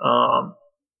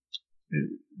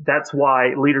 that's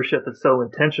why leadership is so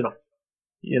intentional.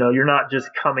 You're not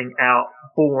just coming out,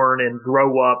 born, and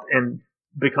grow up and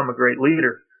become a great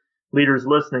leader. Leaders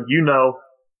listening,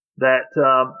 that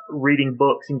reading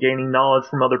books and gaining knowledge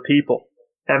from other people,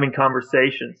 having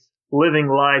conversations, living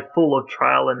life full of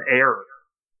trial and error,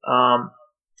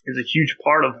 is a huge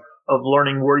part of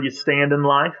learning where you stand in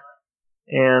life,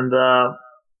 and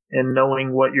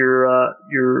knowing what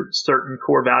your certain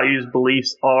core values,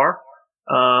 beliefs are.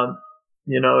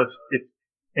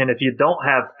 If you don't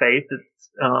have faith, it's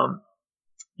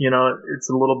it's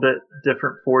a little bit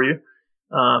different for you.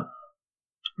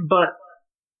 But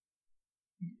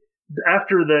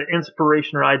after the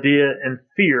inspiration or idea and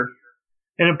fear,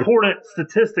 an important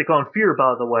statistic on fear,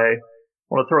 by the way, I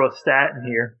want to throw a stat in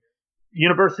here.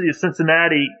 University of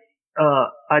Cincinnati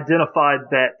identified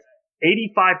that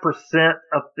 85%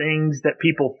 of things that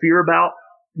people fear about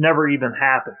never even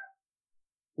happen.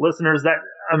 Listeners,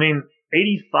 85%.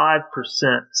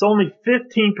 So only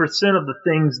 15% of the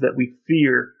things that we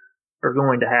fear are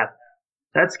going to happen.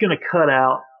 That's going to cut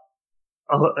out,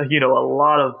 a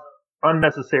lot of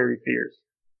unnecessary fears.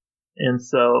 And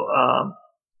so,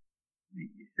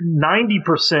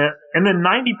 90%, and then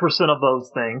 90% of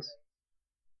those things,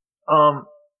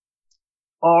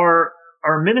 are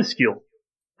minuscule,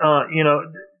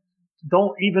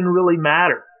 don't even really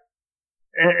matter.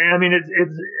 I mean,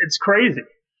 it's crazy.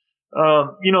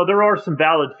 There are some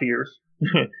valid fears.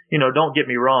 Don't get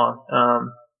me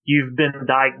wrong. You've been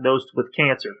diagnosed with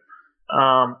cancer.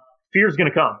 Fear's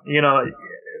going to come.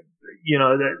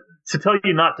 To tell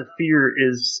you not to fear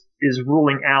is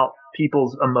ruling out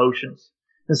people's emotions.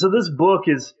 And so this book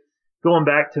is going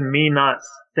back to me not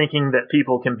thinking that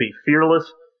people can be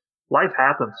fearless. Life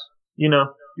happens.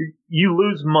 You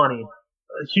lose money,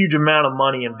 a huge amount of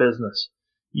money in business.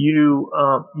 You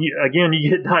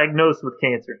get diagnosed with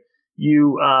cancer.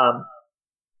 You have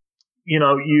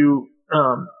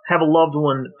a loved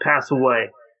one pass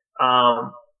away.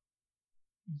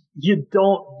 You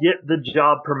don't get the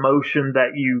job promotion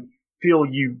that you feel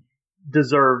you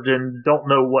deserved and don't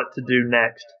know what to do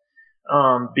next,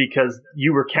 because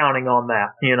you were counting on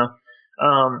that,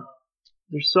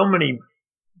 there's so many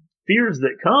fears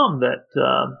that come that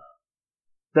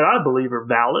I believe are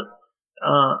valid.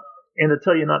 And to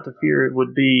tell you not to fear it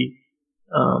would be,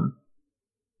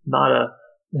 not a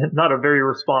very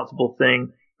responsible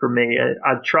thing for me.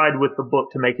 I've tried with the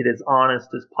book to make it as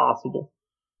honest as possible.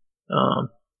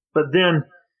 But then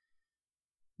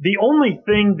the only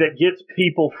thing that gets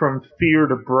people from fear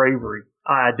to bravery,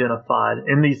 I identified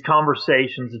in these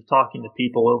conversations of talking to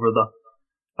people over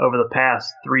the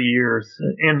past 3 years,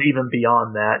 and even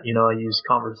beyond that, I used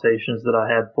conversations that I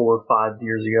had 4 or 5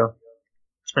 years ago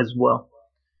as well.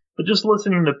 But just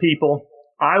listening to people,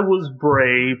 I was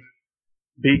brave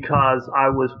because I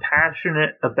was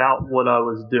passionate about what I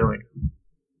was doing.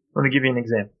 Let me give you an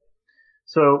example.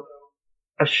 So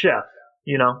a chef,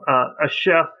 a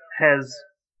chef has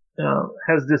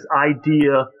this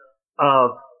idea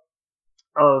of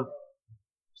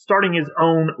starting his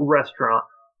own restaurant.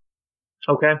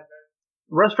 Okay.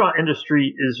 Restaurant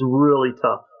industry is really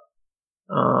tough.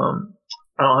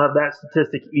 I don't have that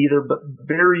statistic either, but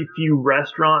very few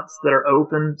restaurants that are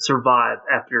open survive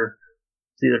after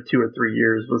it's either 2 or 3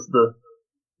 years was the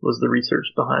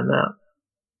research behind that.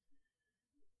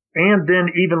 And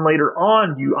then even later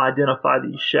on, you identify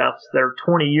these chefs that are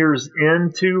 20 years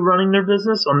into running their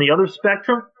business on the other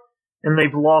spectrum, and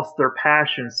they've lost their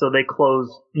passion, so they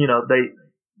close,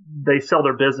 they sell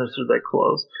their business or they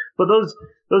close. But those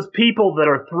people that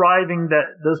are thriving,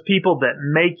 those people that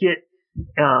make it,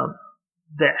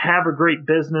 that have a great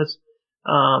business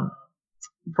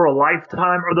for a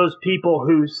lifetime, are those people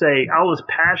who say, I was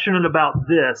passionate about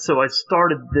this, so I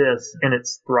started this, and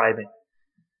it's thriving.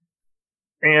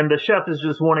 And the chef is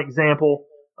just one example.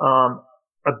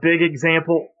 A big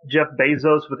example, Jeff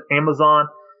Bezos with Amazon.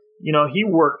 He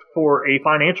worked for a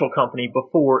financial company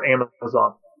before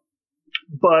Amazon,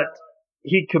 but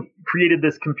he created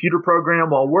this computer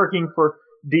program while working for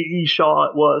D.E.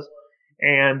 Shaw, it was,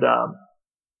 and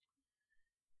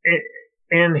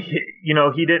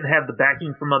he didn't have the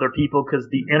backing from other people because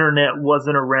the internet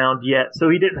wasn't around yet. So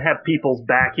he didn't have people's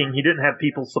backing. He didn't have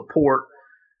people's support.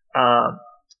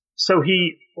 So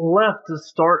he left to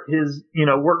start his,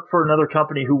 work for another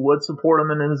company who would support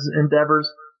him in his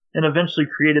endeavors, and eventually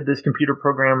created this computer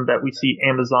program that we see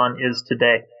Amazon is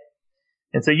today.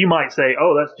 And so you might say,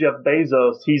 oh, that's Jeff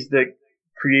Bezos. He's the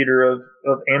creator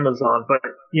of Amazon. But,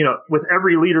 with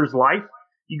every leader's life,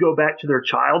 you go back to their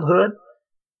childhood.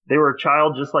 They were a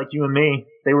child just like you and me.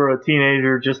 They were a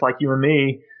teenager just like you and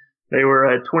me. They were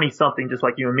a 20-something just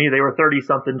like you and me. They were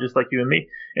 30-something just like you and me.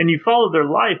 And you follow their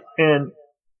life, and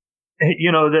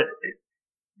that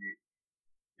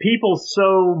people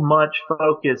so much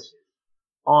focus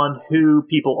on who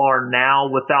people are now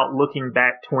without looking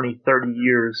back 20, 30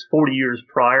 years, 40 years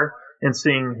prior and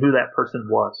seeing who that person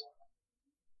was.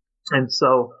 And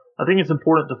so I think it's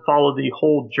important to follow the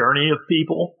whole journey of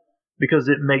people, because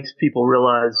it makes people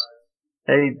realize,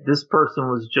 hey, this person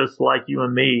was just like you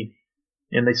and me,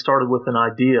 and they started with an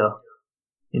idea.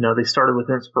 They started with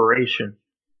inspiration.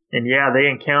 And yeah, they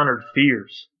encountered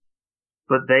fears,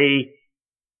 but they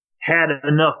had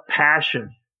enough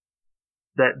passion.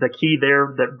 That the key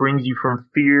there that brings you from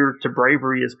fear to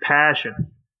bravery is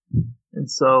passion. And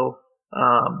so,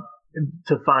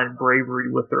 to find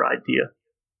bravery with their idea.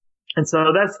 And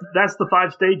so that's the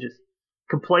 5 stages: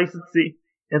 complacency,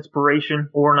 inspiration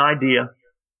or an idea,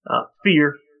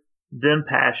 fear, then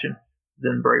passion,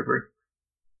 then bravery.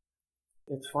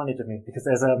 It's funny to me because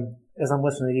as I'm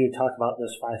listening to you talk about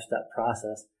this 5-step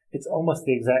process, it's almost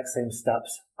the exact same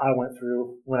steps I went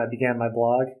through when I began my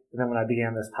blog and then when I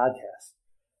began this podcast.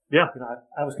 Yeah.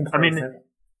 I was complacent.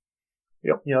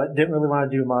 Yep. I didn't really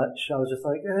want to do much. I was just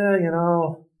like,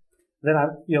 Then I,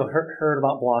 heard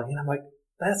about blogging. I'm like,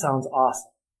 that sounds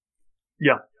awesome.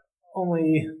 Yeah.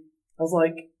 Only I was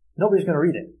like, nobody's going to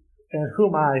read it. And who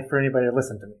am I for anybody to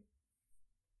listen to me?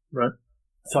 Right.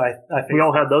 So I we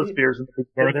all had those fears in the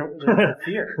beginning. There was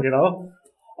fear,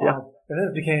 Yeah. And then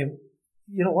it became,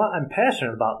 you know what? I'm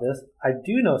passionate about this. I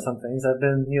do know some things. I've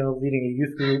been, leading a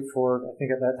youth group for, I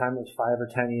think at that time it was 5 or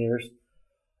 10 years.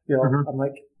 I'm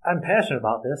like, I'm passionate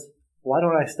about this. Why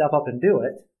don't I step up and do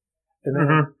it? And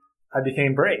then I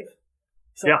became brave.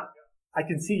 So yeah. I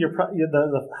can see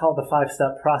how the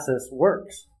 5-step process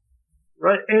works.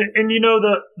 Right. And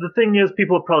the thing is,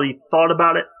 people have probably thought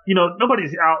about it.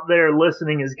 Nobody's out there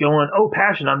listening is going, oh,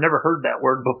 passion. I've never heard that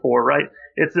word before, right?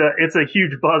 It's a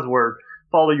huge buzzword.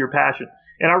 Follow your passion.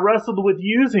 And I wrestled with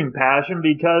using passion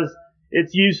because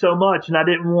it's used so much, and I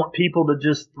didn't want people to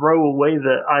just throw away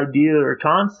the idea or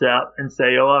concept and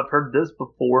say, oh, I've heard this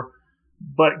before.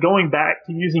 But going back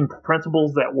to using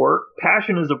principles that work,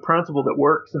 passion is a principle that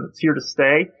works and it's here to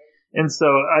stay. And so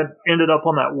I ended up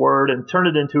on that word and turned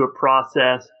it into a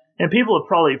process. And people have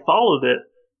probably followed it,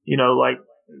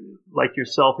 like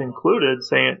yourself included,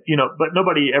 saying, but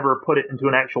nobody ever put it into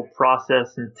an actual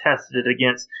process and tested it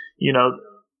against,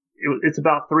 it's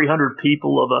about 300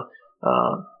 people of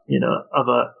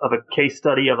a case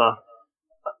study of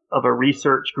a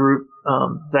research group,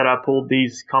 that I pulled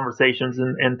these conversations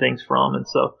and things from. And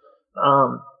so,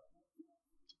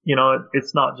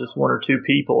 it's not just 1 or 2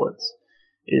 people.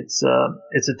 It's a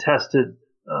tested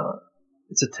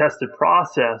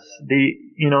process.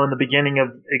 In the beginning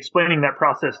of explaining that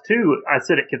process too, I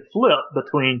said it could flip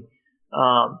between,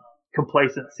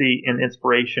 complacency and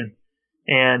inspiration.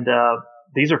 And,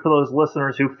 these are for those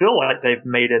listeners who feel like they've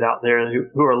made it out there,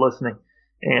 who are listening.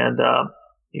 And,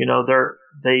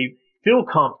 they feel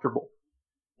comfortable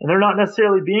and they're not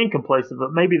necessarily being complacent,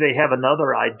 but maybe they have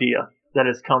another idea that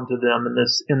has come to them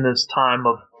in this time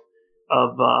of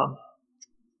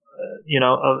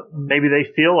maybe they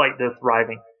feel like they're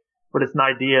thriving, but it's an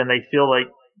idea and they feel like,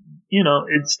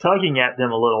 it's tugging at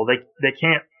them a little. They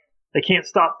can't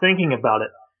stop thinking about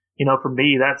it. For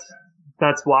me,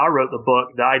 that's why I wrote the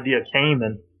book. The idea came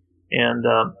and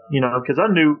cause I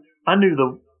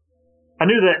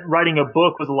knew that writing a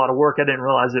book was a lot of work. I didn't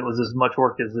realize it was as much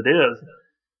work as it is.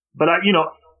 But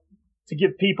to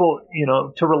give people,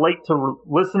 to relate to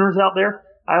listeners out there,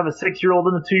 I have a 6-year-old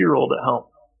and a 2-year-old at home.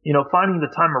 Finding the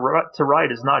time to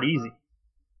write is not easy.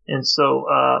 And so,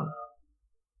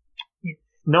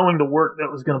 knowing the work that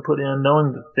was going to put in,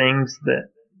 knowing the things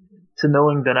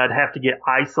knowing that I'd have to get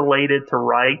isolated to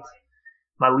write,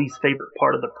 my least favorite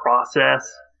part of the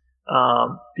process.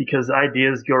 Because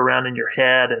ideas go around in your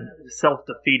head and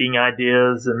self-defeating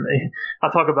ideas. And I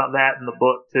talk about that in the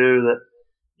book too, that,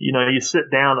 you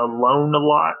sit down alone a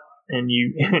lot and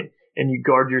you, and you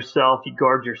guard yourself, you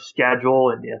guard your schedule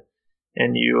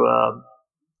and you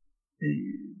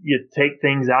take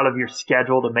things out of your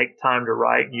schedule to make time to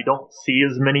write and you don't see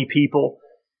as many people.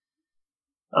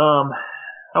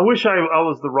 I wish I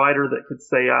was the writer that could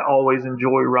say I always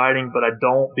enjoy writing, but I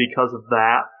don't because of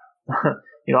that.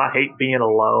 I hate being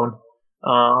alone.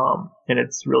 And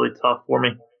it's really tough for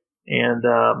me. And,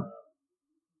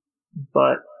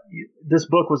 but this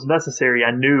book was necessary.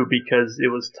 I knew because it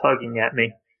was tugging at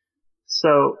me.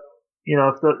 So,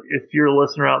 if you're a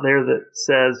listener out there that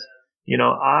says,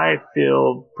 I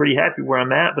feel pretty happy where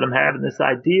I'm at, but I'm having this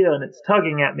idea and it's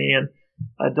tugging at me and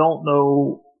I don't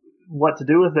know what to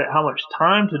do with it, how much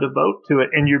time to devote to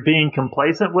it, and you're being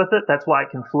complacent with it, that's why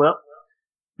it can flip.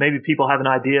 Maybe people have an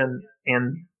idea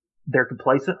and they're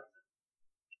complacent.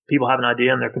 People have an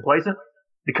idea and they're complacent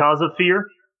because of fear.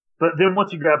 But then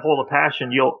once you grab hold of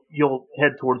passion, you'll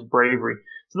head towards bravery.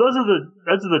 So those are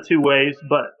the 2 ways.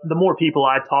 But the more people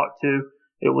I talked to,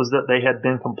 it was that they had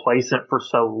been complacent for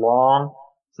so long.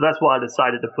 So that's why I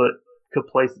decided to put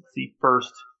complacency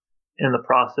first in the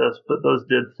process. But those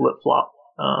did flip flop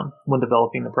when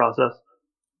developing the process.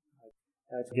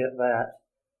 I get that.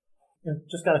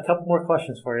 Just got a couple more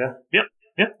questions for you. Yep.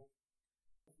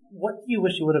 What do you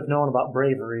wish you would have known about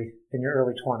bravery in your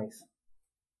early 20s?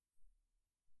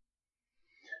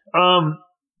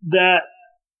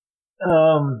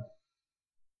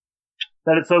 That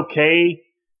that it's okay.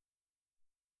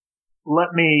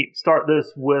 Let me start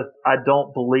this with, I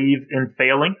don't believe in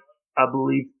failing. I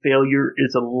believe failure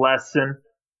is a lesson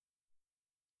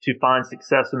to find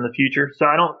success in the future. So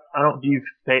I don't view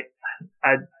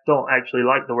I don't actually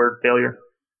like the word failure.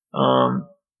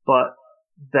 But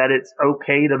that it's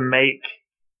okay to make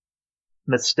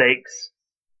mistakes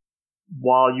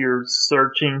while you're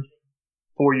searching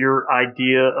for your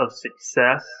idea of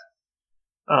success.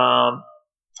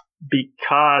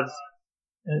 Because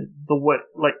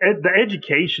the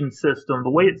education system, the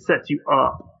way it sets you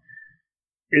up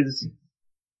is,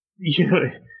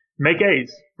 make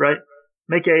A's, right?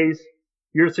 Make A's.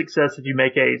 You're a success if you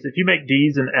make A's. If you make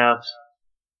D's and F's,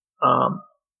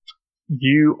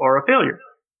 you are a failure.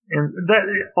 And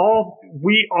that all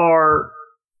we are,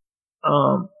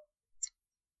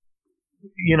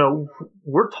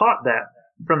 we're taught that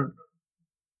from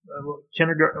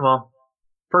kindergarten,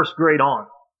 first grade on,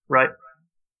 right?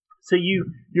 So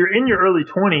you're in your early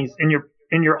 20s, and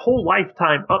in your whole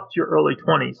lifetime up to your early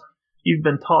 20s, you've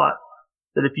been taught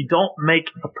that if you don't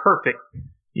make a perfect,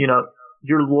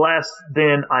 you're less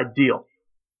than ideal.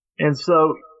 And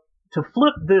so to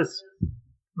flip this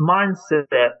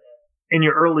mindset in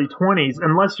your early 20s,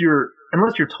 unless you're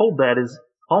told that, is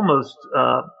almost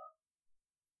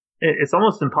it's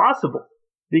almost impossible,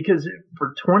 because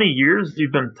for 20 years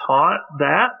you've been taught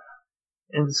that.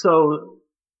 And so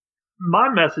my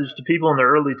message to people in their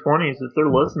early 20s, if they're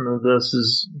listening to this,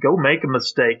 is go make a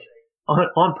mistake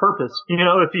on purpose.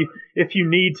 If you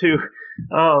need to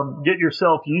get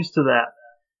yourself used to that,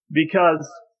 because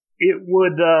it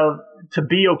would to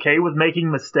be okay with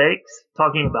making mistakes.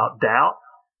 Talking about doubt,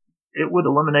 it would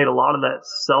eliminate a lot of that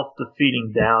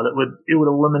self-defeating doubt. It would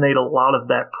eliminate a lot of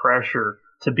that pressure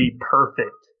to be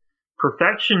perfect.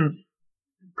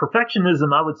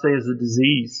 Perfectionism, I would say, is a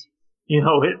disease.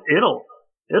 It'll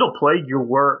plague your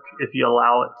work if you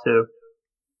allow it to.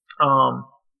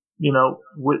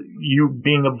 With you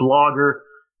being a blogger,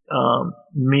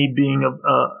 me being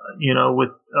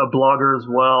with a blogger as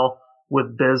well,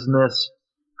 with business,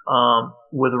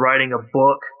 with writing a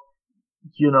book.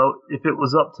 If it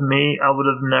was up to me, I would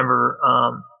have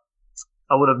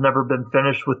never been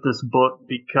finished with this book,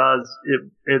 because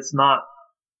it's not.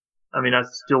 I mean, I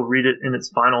still read it in its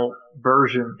final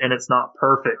version, and it's not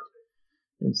perfect.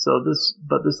 And so this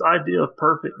idea of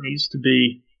perfect needs to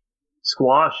be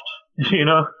squashed,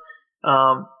 and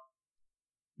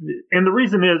the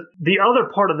reason is, the other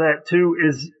part of that too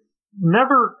is,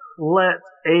 never let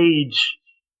age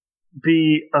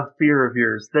be a fear of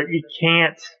yours, that you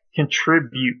can't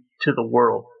contribute to the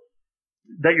world,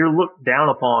 that you're looked down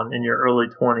upon in your early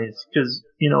 20s. Because,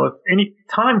 if any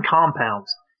time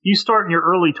compounds, you start in your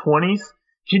early 20s,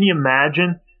 can you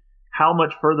imagine how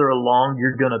much further along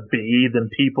you're going to be than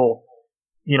people,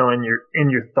 in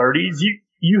your 30s?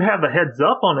 You have a heads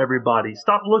up on everybody.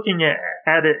 Stop looking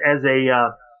at it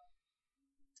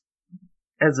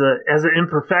as an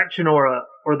imperfection, or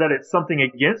that it's something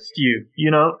against you.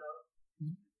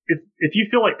 If you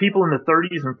feel like people in the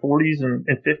 30s and 40s and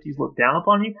 50s look down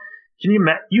upon you,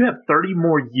 you have 30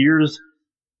 more years.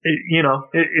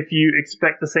 If you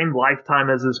expect the same lifetime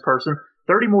as this person,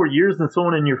 30 more years than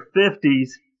someone in your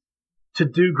 50s to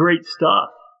do great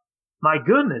stuff. My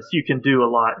goodness, you can do a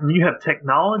lot. And you have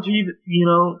technology,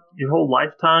 your whole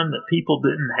lifetime, that people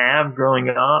didn't have growing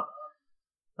up.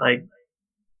 Like,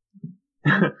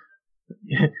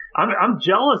 I'm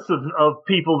jealous of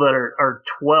people that are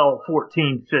 12,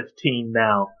 14, 15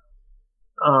 now.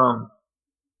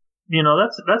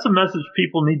 That's a message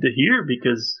people need to hear,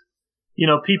 because,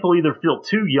 people either feel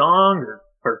too young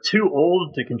or too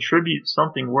old to contribute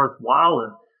something worthwhile.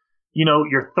 And,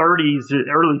 your 30s,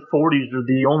 early 40s are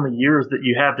the only years that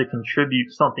you have to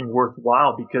contribute something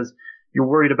worthwhile, because you're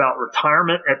worried about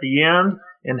retirement at the end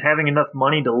and having enough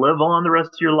money to live on the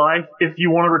rest of your life. If you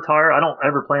want to retire, I don't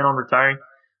ever plan on retiring,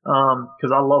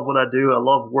 because I love what I do. I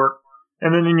love work.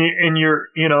 And then in your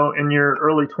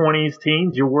early 20s,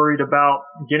 teens, you're worried about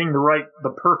getting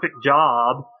the perfect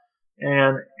job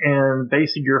and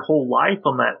basing your whole life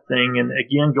on that thing. And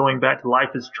again, going back to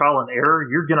life is trial and error.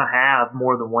 You're going to have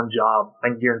more than one job. I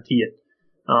can guarantee it.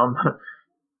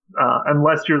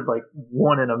 Unless you're like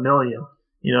one in a million,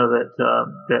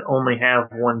 that only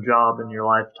have one job in your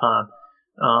lifetime,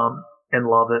 and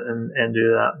love it and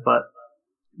do that. But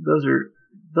those are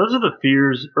the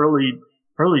fears, early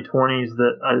 20s,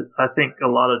 that I think a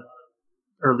lot of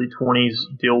early 20s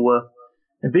deal with.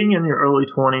 And being in your early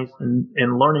 20s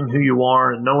and learning who you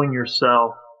are and knowing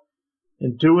yourself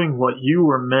and doing what you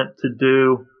were meant to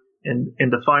do, and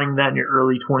defining that in your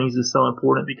early 20s is so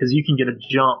important, because you can get a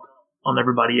jump on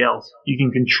everybody else. You can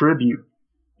contribute.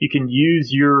 You can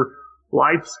use your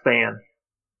lifespan.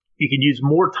 You can use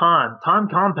more time. Time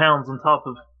compounds on top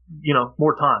of,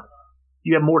 more time.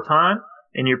 You have more time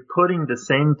and you're putting the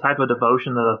same type of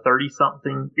devotion that a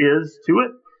 30-something is to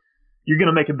it, you're going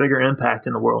to make a bigger impact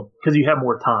in the world because you have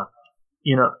more time.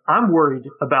 I'm worried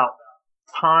about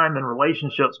time and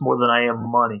relationships more than I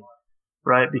am money,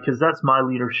 right? Because that's my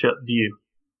leadership view.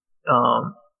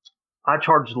 I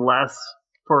charge less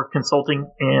for consulting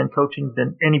and coaching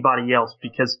than anybody else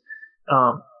because,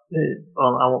 I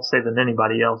won't say than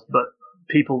anybody else, but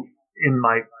people in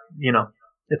my,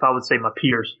 if I would say my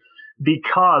peers,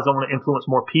 because I want to influence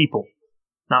more people,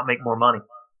 not make more money.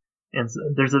 And so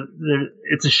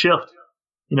it's a shift.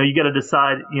 You got to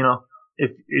decide,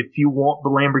 if you want the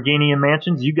Lamborghini and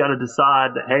mansions, you got to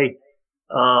decide that, hey,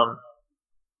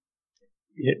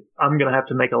 I'm going to have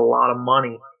to make a lot of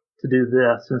money to do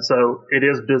this. And so it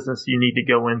is business you need to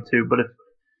go into. But if,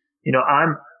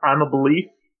 I'm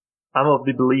of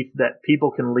the belief that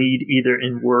people can lead either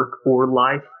in work or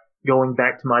life, going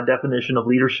back to my definition of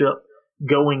leadership,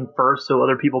 going first so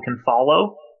other people can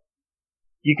follow.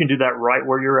 You can do that right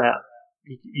where you're at.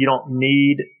 You don't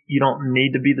need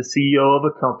to be the CEO of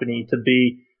a company to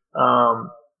be,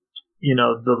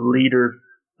 the leader,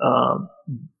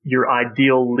 your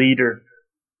ideal leader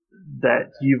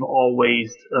that you've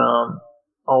always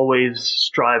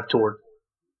strived toward.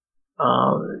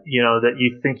 That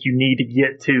you think you need to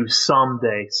get to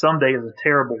someday. Someday is a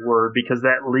terrible word because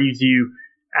that leaves you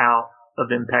out of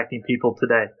impacting people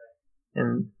today.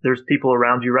 And there's people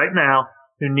around you right now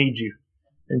who need you.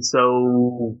 And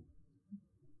so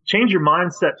change your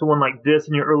mindset to one like this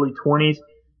in your early 20s.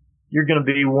 You're going to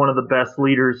be one of the best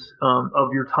leaders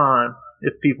of your time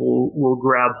if people will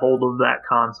grab hold of that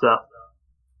concept.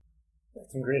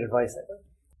 That's some great advice.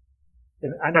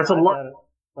 And that's a lot.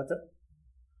 What's that?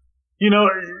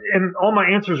 And all my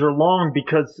answers are long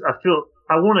because I feel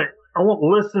I want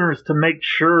listeners to make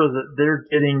sure that they're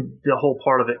getting the whole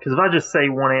part of it. Because if I just say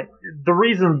the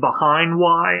reason behind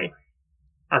why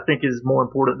I think is more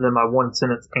important than my one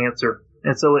sentence answer.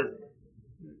 And so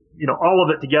all of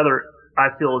it together I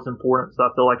feel is important. So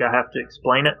I feel like I have to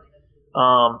explain it.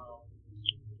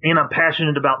 And I'm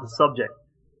passionate about the subject,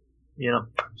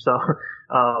 so,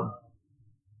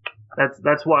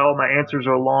 that's why all my answers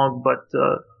are long, but,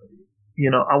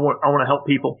 I want to help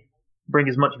people bring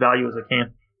as much value as I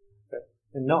can.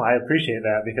 No, I appreciate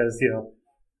that because,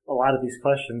 a lot of these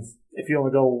questions, if you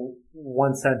only go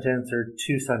one sentence or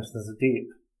two sentences deep,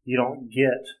 you don't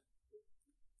get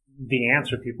the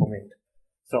answer people need.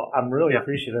 So I'm really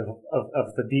appreciative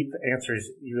of the deep answers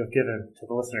you have given to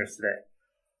the listeners today.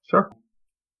 Sure.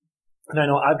 And I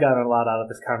know I've gotten a lot out of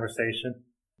this conversation,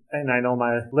 and I know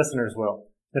my listeners will.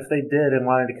 If they did and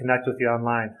wanted to connect with you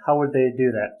online, how would they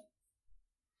do that?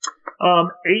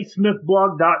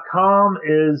 asmithblog.com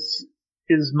is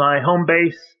my home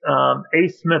base.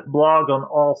 asmithblog on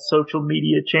all social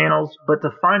media channels. But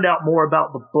to find out more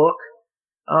about the book,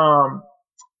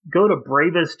 go to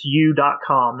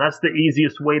bravestyou.com. That's the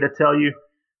easiest way to tell you.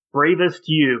 Bravest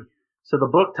You. So the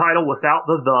book title without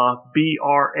the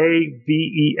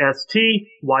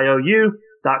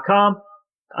BravestyYou.com.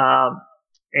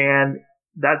 And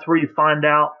that's where you find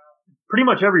out. Pretty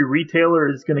much every retailer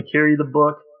is going to carry the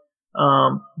book.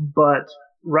 But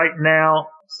right now,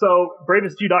 so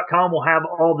bravestyou.com will have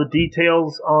all the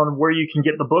details on where you can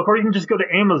get the book, or you can just go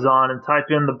to Amazon and type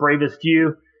in The Bravest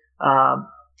You,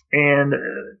 and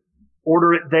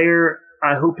order it there.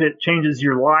 I hope it changes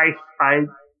your life.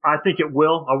 I think it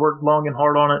will. I worked long and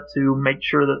hard on it to make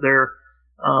sure that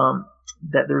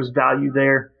there's value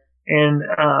there. And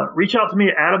reach out to me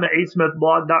at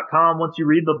adam@asmithblog.com once you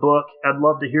read the book. I'd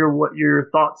love to hear what your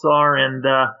thoughts are and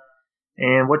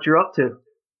what you're up to.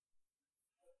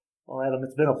 Well, Adam,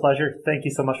 it's been a pleasure. Thank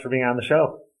you so much for being on the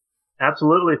show.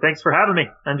 Absolutely. Thanks for having me.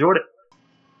 I enjoyed it.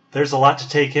 There's a lot to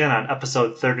take in on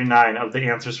episode 39 of the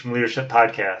Answers from Leadership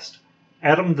podcast.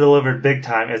 Adam delivered big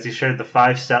time as he shared the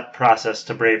 5-step process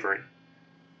to bravery.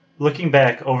 Looking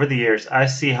back over the years, I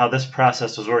see how this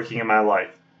process was working in my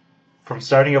life. From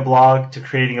starting a blog to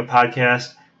creating a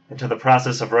podcast and to the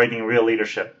process of writing Real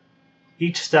Leadership.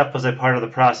 Each step was a part of the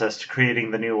process to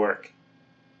creating the new work.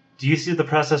 Do you see the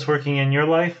process working in your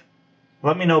life?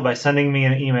 Let me know by sending me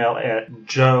an email at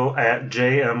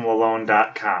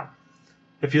joe@jmwallone.com.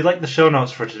 If you'd like the show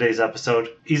notes for today's episode,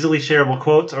 easily shareable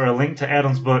quotes, or a link to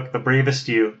Adam's book, The Bravest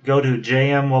You, go to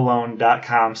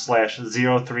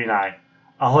jmwallone.com/039.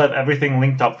 I'll have everything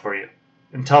linked up for you.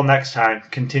 Until next time,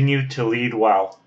 continue to lead well.